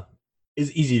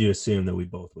 it's easy to assume that we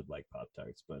both would like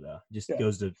Pop-Tarts, but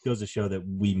goes to show that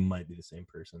we might be the same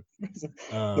person.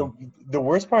 The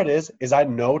worst part is I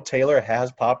know Taylor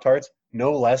has Pop-Tarts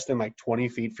no less than like 20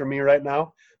 feet from me right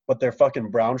now, but they're fucking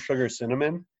brown sugar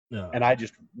cinnamon. No. And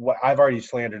I've already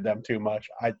slandered them too much.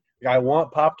 I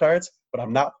want Pop-Tarts, but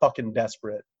I'm not fucking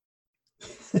desperate.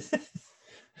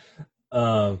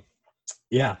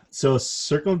 Yeah. So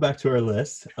circling back to our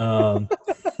list, not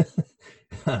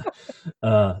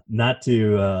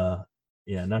to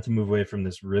not to move away from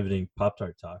this riveting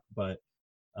Pop-Tart talk, but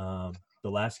the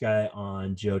last guy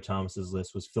on Joe Thomas's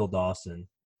list was Phil Dawson,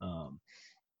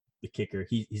 the kicker.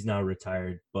 He's now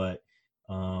retired, but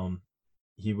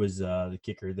he was the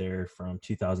kicker there from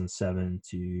 2007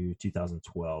 to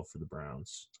 2012 for the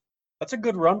Browns. That's a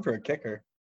good run for a kicker.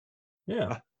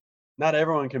 Yeah. Not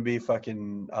everyone can be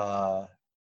fucking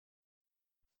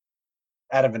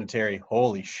Adam Vinatieri.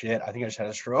 Holy shit. I think I just had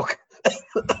a stroke.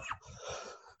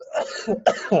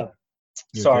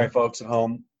 Sorry, okay? folks at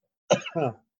home.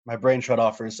 My brain shut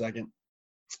off for a second.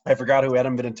 I forgot who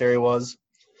Adam Vinatieri was,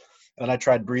 and I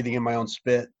tried breathing in my own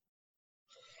spit.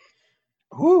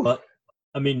 Whew. But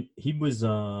I mean, he was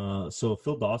so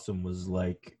Phil Dawson was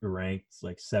like ranked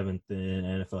like 7th in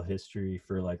NFL history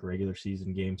for like regular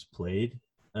season games played.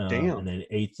 Damn. And then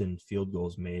 8th in field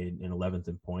goals made and 11th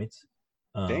in points.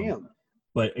 Damn.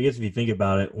 But I guess if you think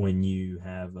about it, when you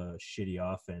have a shitty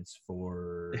offense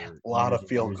for a lot of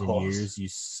field goals, years, you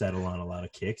settle on a lot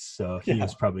of kicks. So he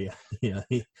was probably,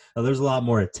 there's a lot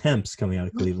more attempts coming out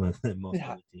of Cleveland than most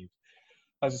other teams.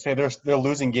 I was going to say they're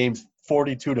losing games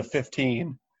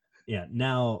 42-15. Yeah.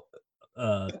 Now,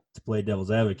 to play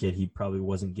devil's advocate, he probably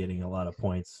wasn't getting a lot of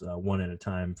points one at a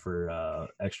time for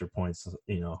extra points,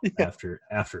 after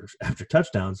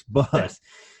touchdowns, but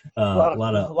a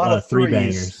lot of three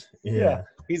bangers. Yeah.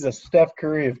 He's a Steph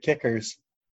Curry of kickers.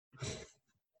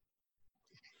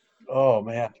 Oh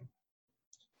man,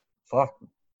 fuck!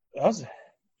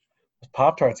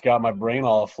 Pop-Tarts got my brain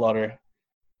all aflutter.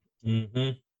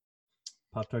 Mm-hmm.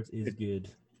 Pop-Tarts is good.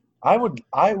 I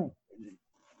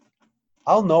know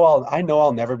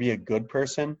I'll never be a good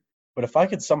person, but if I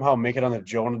could somehow make it on the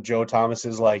Joe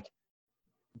Thomas's like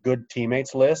good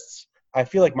teammates lists, I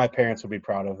feel like my parents would be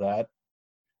proud of that.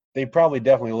 They probably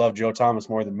definitely love Joe Thomas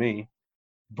more than me,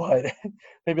 but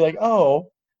they'd be like,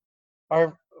 "Oh,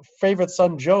 our favorite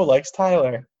son Joe likes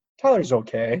Tyler. Tyler's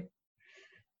okay."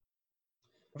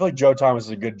 I feel like Joe Thomas is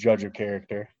a good judge of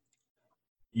character.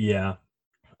 Yeah.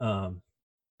 I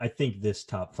think this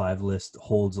top 5 list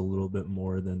holds a little bit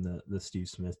more than the Steve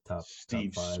Smith top 5.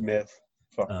 Steve Smith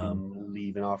fucking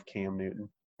leaving off Cam Newton.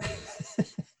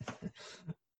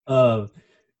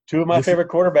 Two of my favorite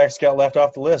quarterbacks got left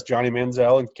off the list, Johnny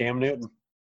Manziel and Cam Newton.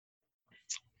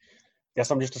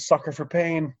 Guess I'm just a sucker for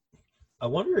pain. I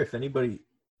wonder if anybody,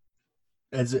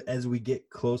 as we get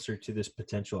closer to this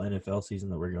potential NFL season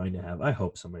that we're going to have, I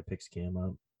hope somebody picks Cam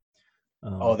up.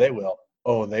 They will.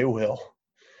 Oh, they will.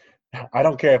 I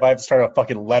don't care if I have to start a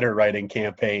fucking letter writing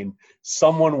campaign.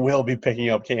 Someone will be picking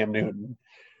up Cam Newton.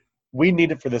 We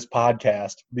need it for this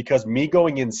podcast because me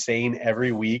going insane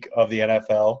every week of the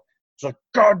NFL, it's like,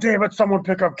 God damn it, someone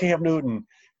pick up Cam Newton.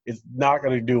 It's not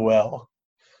going to do well.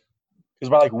 Because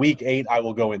by like week 8, I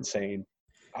will go insane.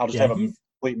 I'll just have a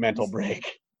complete mental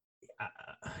break.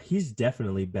 He's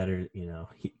definitely better.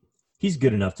 He's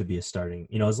good enough to be a starting.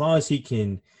 As long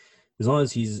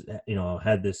as he's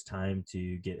had this time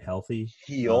to get healthy,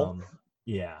 heal.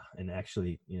 And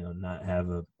actually not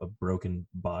have a broken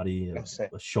body, a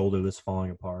shoulder that's falling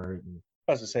apart.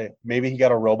 I was to say maybe he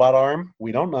got a robot arm.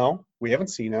 We don't know. We haven't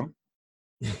seen him.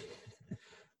 But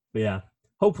yeah,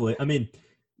 hopefully. I mean,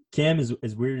 Cam is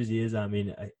as weird as he is. I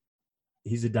mean,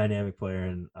 he's a dynamic player,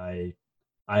 and I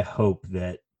hope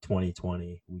that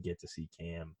 2020 we get to see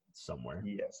Cam somewhere.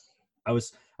 Yes. I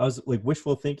was like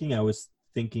wishful thinking. I was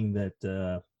thinking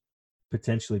that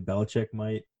potentially Belichick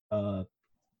might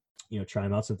try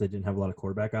him out since they didn't have a lot of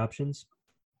quarterback options.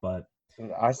 But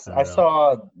I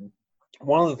saw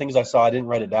one of the things I saw. I didn't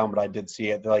write it down, but I did see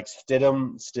it. They're like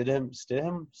Stidham. I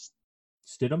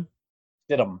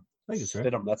think it's right.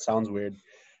 Stidham. That sounds weird.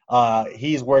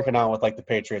 He's working out with like the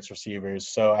Patriots receivers,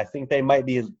 so I think they might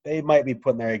be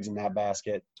putting their eggs in that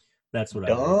basket. That's what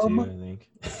I heard too, I think.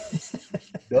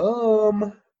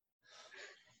 Dumb.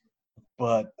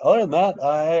 But other than that,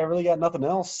 I really got nothing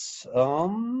else. Let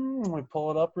me pull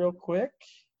it up real quick.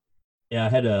 Yeah, I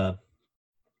had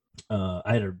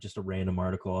just a random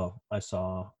article I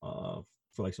saw for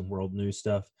like some world news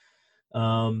stuff.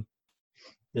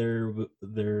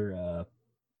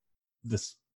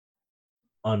 This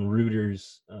on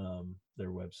Reuters, their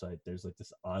website, there's like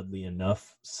this oddly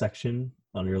enough section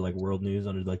under like world news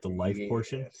under like the life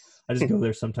portion. I just go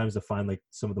there sometimes to find like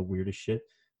some of the weirdest shit.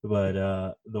 But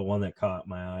the one that caught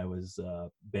my eye was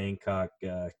Bangkok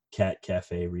Cat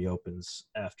Cafe reopens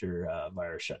after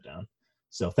virus shutdown.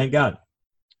 So thank God.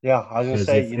 Yeah, I was gonna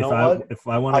say, what? If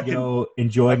I want to go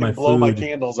enjoy my blow food, my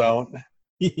candles out.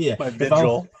 Yeah, my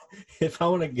vigil. If I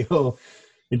want to go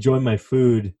enjoy my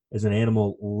food as an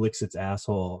animal licks its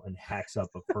asshole and hacks up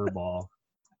a fur ball.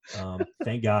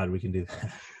 Thank God we can do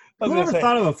that. Whoever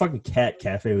thought of a fucking cat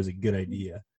cafe was a good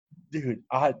idea. Dude,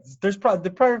 there's probably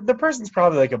the person's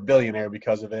probably like a billionaire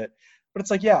because of it. But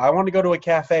it's like, yeah, I want to go to a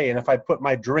cafe, and if I put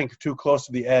my drink too close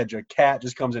to the edge, a cat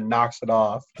just comes and knocks it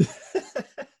off.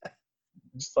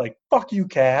 Just like, fuck you,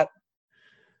 cat.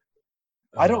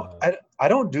 I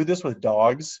don't do this with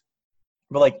dogs,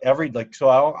 but like so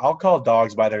I'll call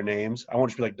dogs by their names. I won't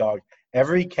just be like dog.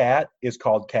 Every cat is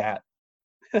called cat.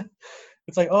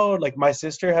 It's like, oh, like my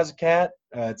sister has a cat.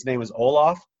 Its name is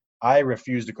Olaf. I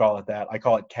refuse to call it that. I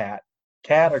call it cat.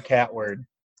 Cat or cat word.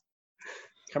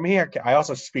 Come here. I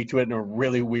also speak to it in a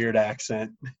really weird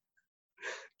accent.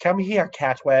 Come here,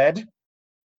 catwed.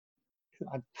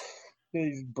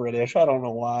 He's British. I don't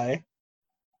know why.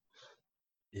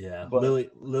 Yeah, But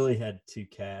Lily had 2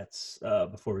 cats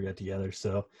before we got together,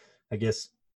 so I guess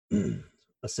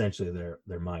essentially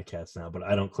they're my cats now. But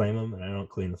I don't claim them, and I don't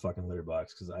clean the fucking litter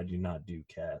box because I do not do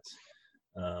cats.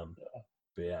 But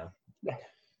yeah,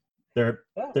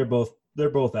 they're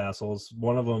both assholes.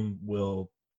 One of them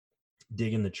will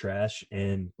dig in the trash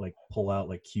and like pull out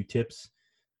like Q-tips.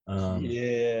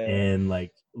 yeah. And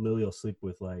like Lily will sleep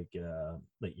with like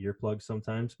earplugs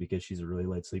sometimes because she's a really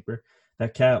light sleeper.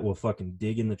 That cat will fucking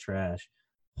dig in the trash,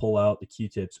 pull out the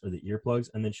Q-tips or the earplugs,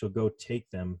 and then she'll go take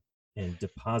them and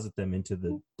deposit them into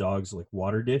the dog's like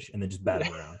water dish and then just bat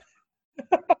them around.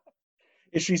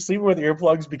 Is she sleeping with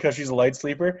earplugs because she's a light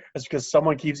sleeper? That's because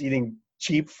someone keeps eating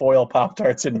cheap foil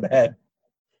Pop-Tarts in bed.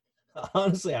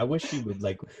 Honestly, I wish she would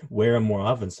like wear them more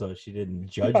often so she didn't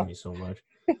judge me so much.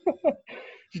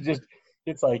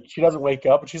 It's like she doesn't wake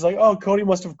up and she's like, oh, Cody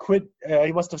must have quit.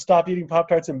 He must have stopped eating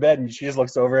Pop-Tarts in bed. And she just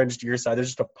looks over and just to your side, there's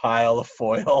just a pile of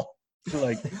foil.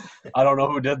 Like, I don't know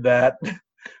who did that.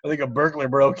 I think a burglar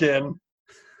broke in.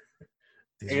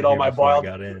 Ate all my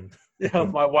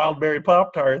my wild berry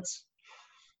Pop-Tarts.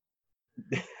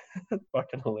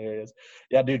 Fucking hilarious.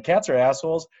 Yeah, dude, cats are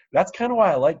assholes. That's kind of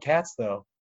why I like cats though.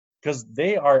 Because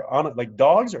they are on like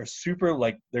dogs are super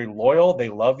like they're loyal, they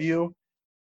love you.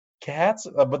 Cats,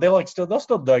 but they'll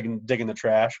still dig in the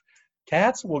trash.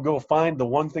 Cats will go find the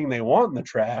one thing they want in the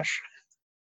trash,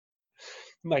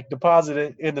 and, like deposit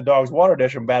it in the dog's water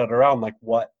dish and bat it around. Like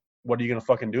what? What are you gonna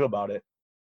fucking do about it?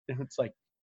 And it's like,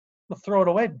 throw it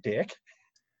away, dick.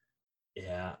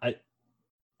 Yeah, I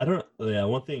don't. Yeah,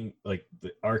 one thing like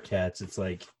our cats, it's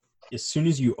like as soon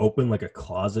as you open like a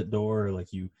closet door, or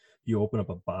like you open up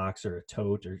a box or a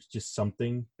tote or just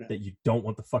something that you don't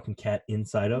want the fucking cat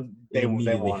inside of, it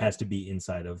immediately has to be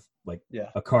inside of like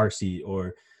a car seat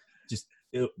or just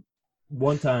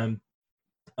one time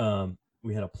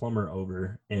we had a plumber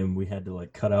over and we had to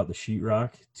like cut out the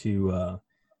sheetrock to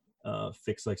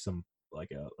fix like some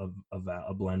like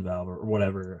a blend valve or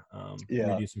whatever. We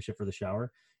do some shit for the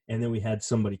shower. And then we had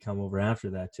somebody come over after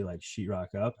that to like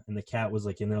sheetrock up, and the cat was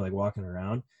like in there like walking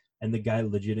around, and the guy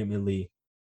legitimately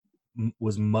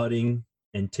was mudding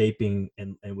and taping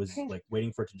and was like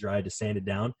waiting for it to dry to sand it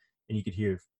down, and you could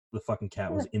hear the fucking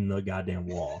cat was in the goddamn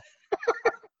wall.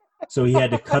 So he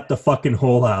had to cut the fucking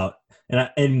hole out,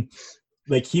 and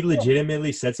like he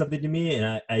legitimately said something to me,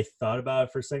 and I thought about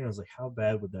it for a second. I was like, how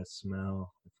bad would that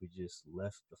smell if we just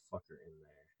left the fucker in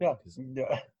there?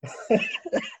 Yeah.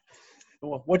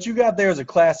 What you got there is a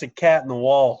classic cat in the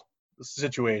wall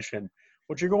situation.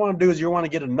 What you're going to do is you want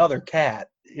to get another cat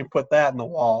and put that in the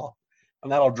wall,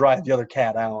 and that'll drive the other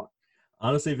cat out.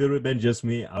 Honestly, if it would have been just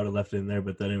me, I would have left it in there,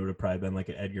 but then it would have probably been like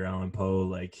an Edgar Allan Poe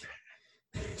like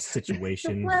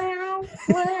situation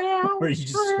where you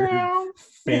just heard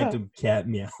phantom cat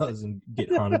meows and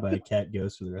get haunted by a cat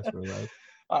ghost for the rest of our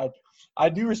life. I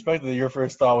do respect that your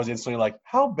first thought was instantly like,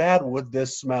 how bad would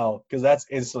this smell? Because that's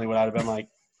instantly what I'd have been like,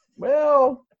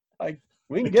 well, like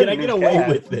we can get. Can I get away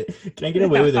with it? Can I get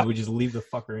away with it if we just leave the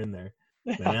fucker in there?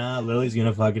 But nah, Lily's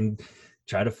gonna fucking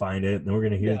try to find it, and then we're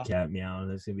gonna hear the cat meow,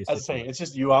 and it's gonna be. I was saying, it's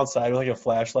just you outside with like a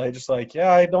flashlight, just like,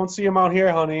 yeah, I don't see him out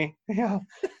here, honey. Yeah,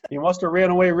 he must have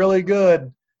ran away really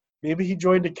good. Maybe he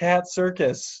joined a cat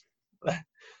circus.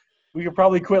 We could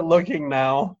probably quit looking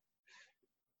now.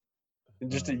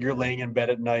 And just that you're laying in bed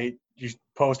at night, you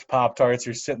post Pop-Tarts,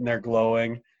 you're sitting there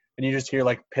glowing, and you just hear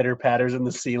like pitter patters in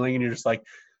the ceiling, and you're just like,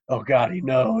 oh God, he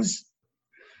knows.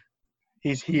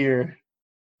 He's here.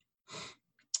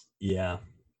 Yeah.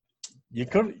 You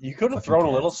could have thrown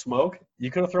a little smoke. You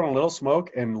could have thrown a little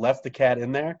smoke and left the cat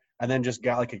in there, and then just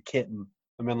got like a kitten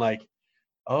and been like,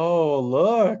 oh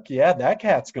look, yeah, that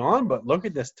cat's gone, but look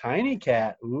at this tiny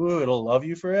cat. Ooh, it'll love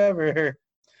you forever.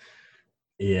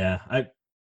 Yeah, I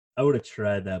would have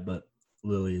tried that, but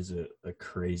Lily is a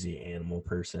crazy animal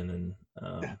person,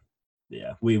 and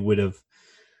yeah, we would have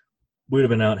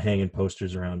been out hanging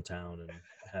posters around town and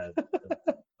had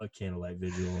a candlelight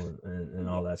vigil and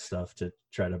all that stuff to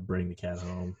try to bring the cat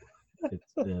home. It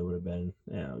would have been,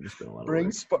 it would just been a lot of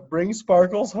work. Bring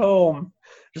Sparkles home.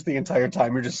 Just the entire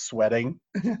time you're just sweating.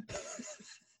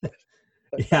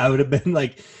 Yeah, it would have been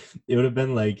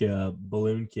like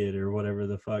Balloon Kid or whatever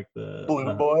the fuck the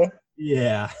Balloon Boy.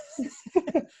 Yeah.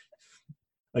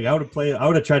 Like I would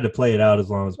have tried to play it out as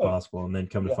long as possible, and then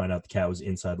come to find out the cat was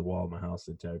inside the wall of my house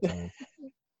the entire time.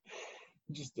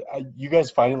 You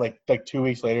guys find it like 2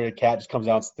 weeks later, the cat just comes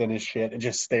out thin as shit and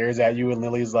just stares at you, and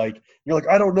Lily's like, you're like,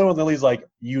 I don't know, and Lily's like,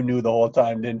 you knew the whole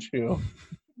time, didn't you?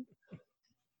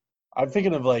 I'm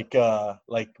thinking of like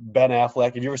Ben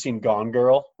Affleck. Have you ever seen Gone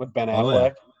Girl with Ben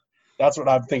Affleck? Yeah. That's what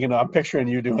I'm thinking of. I'm picturing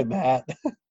you doing that.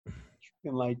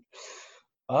 And like,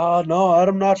 no,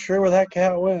 I'm not sure where that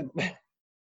cat went.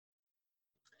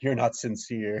 You're not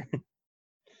sincere.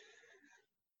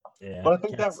 Yeah, but I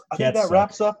think that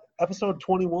wraps up episode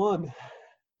 21.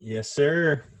 Yes,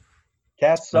 sir.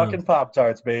 Cats sucking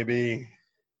Pop-Tarts, baby.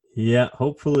 Yeah,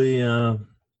 hopefully.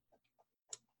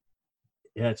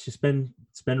 It's been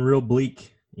real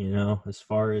bleak, as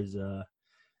far as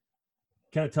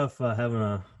kind of tough having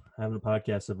a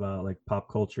podcast about like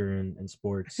pop culture and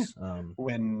sports.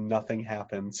 When nothing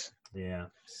happens. Yeah.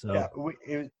 So yeah,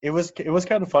 it was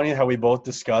kind of funny how we both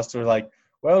discussed. We're like,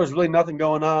 well, there's really nothing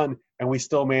going on, and we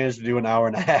still managed to do an hour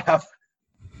and a half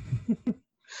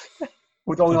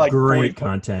with only like great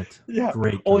content. Yeah,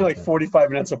 great. Only content. Like 45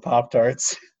 minutes of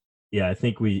Pop-Tarts. Yeah, I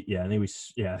think we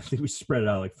spread it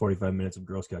out like 45 minutes of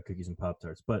Girl Scout cookies and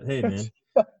Pop-Tarts. But hey, man,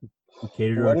 we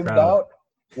cater to our crowd.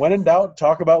 When in doubt,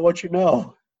 talk about what you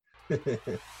know.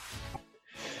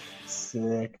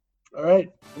 Sick. All right,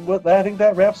 I think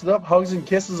that wraps it up. Hugs and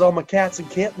kisses on my cats and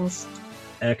kittens.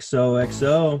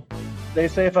 XOXO. Stay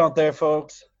safe out there,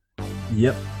 folks.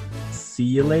 Yep. See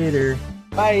you later.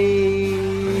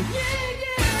 Bye.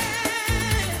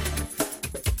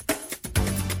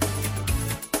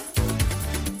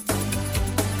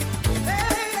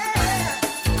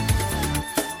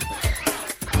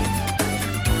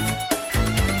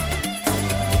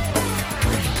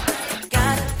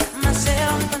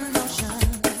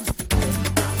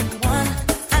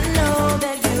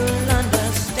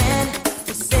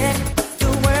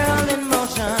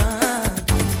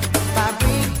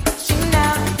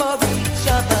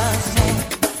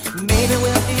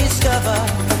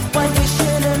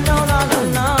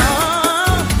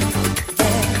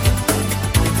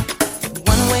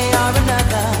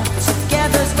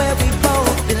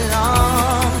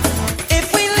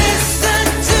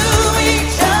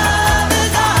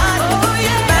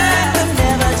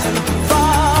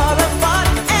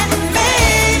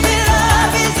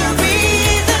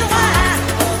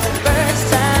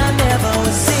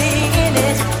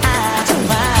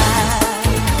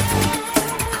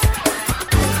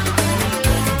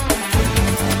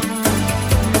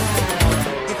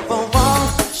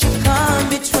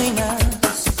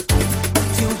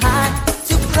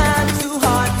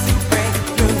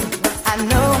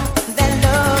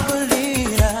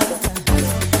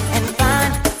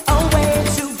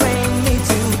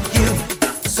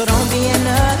 So don't be in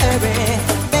a hurry.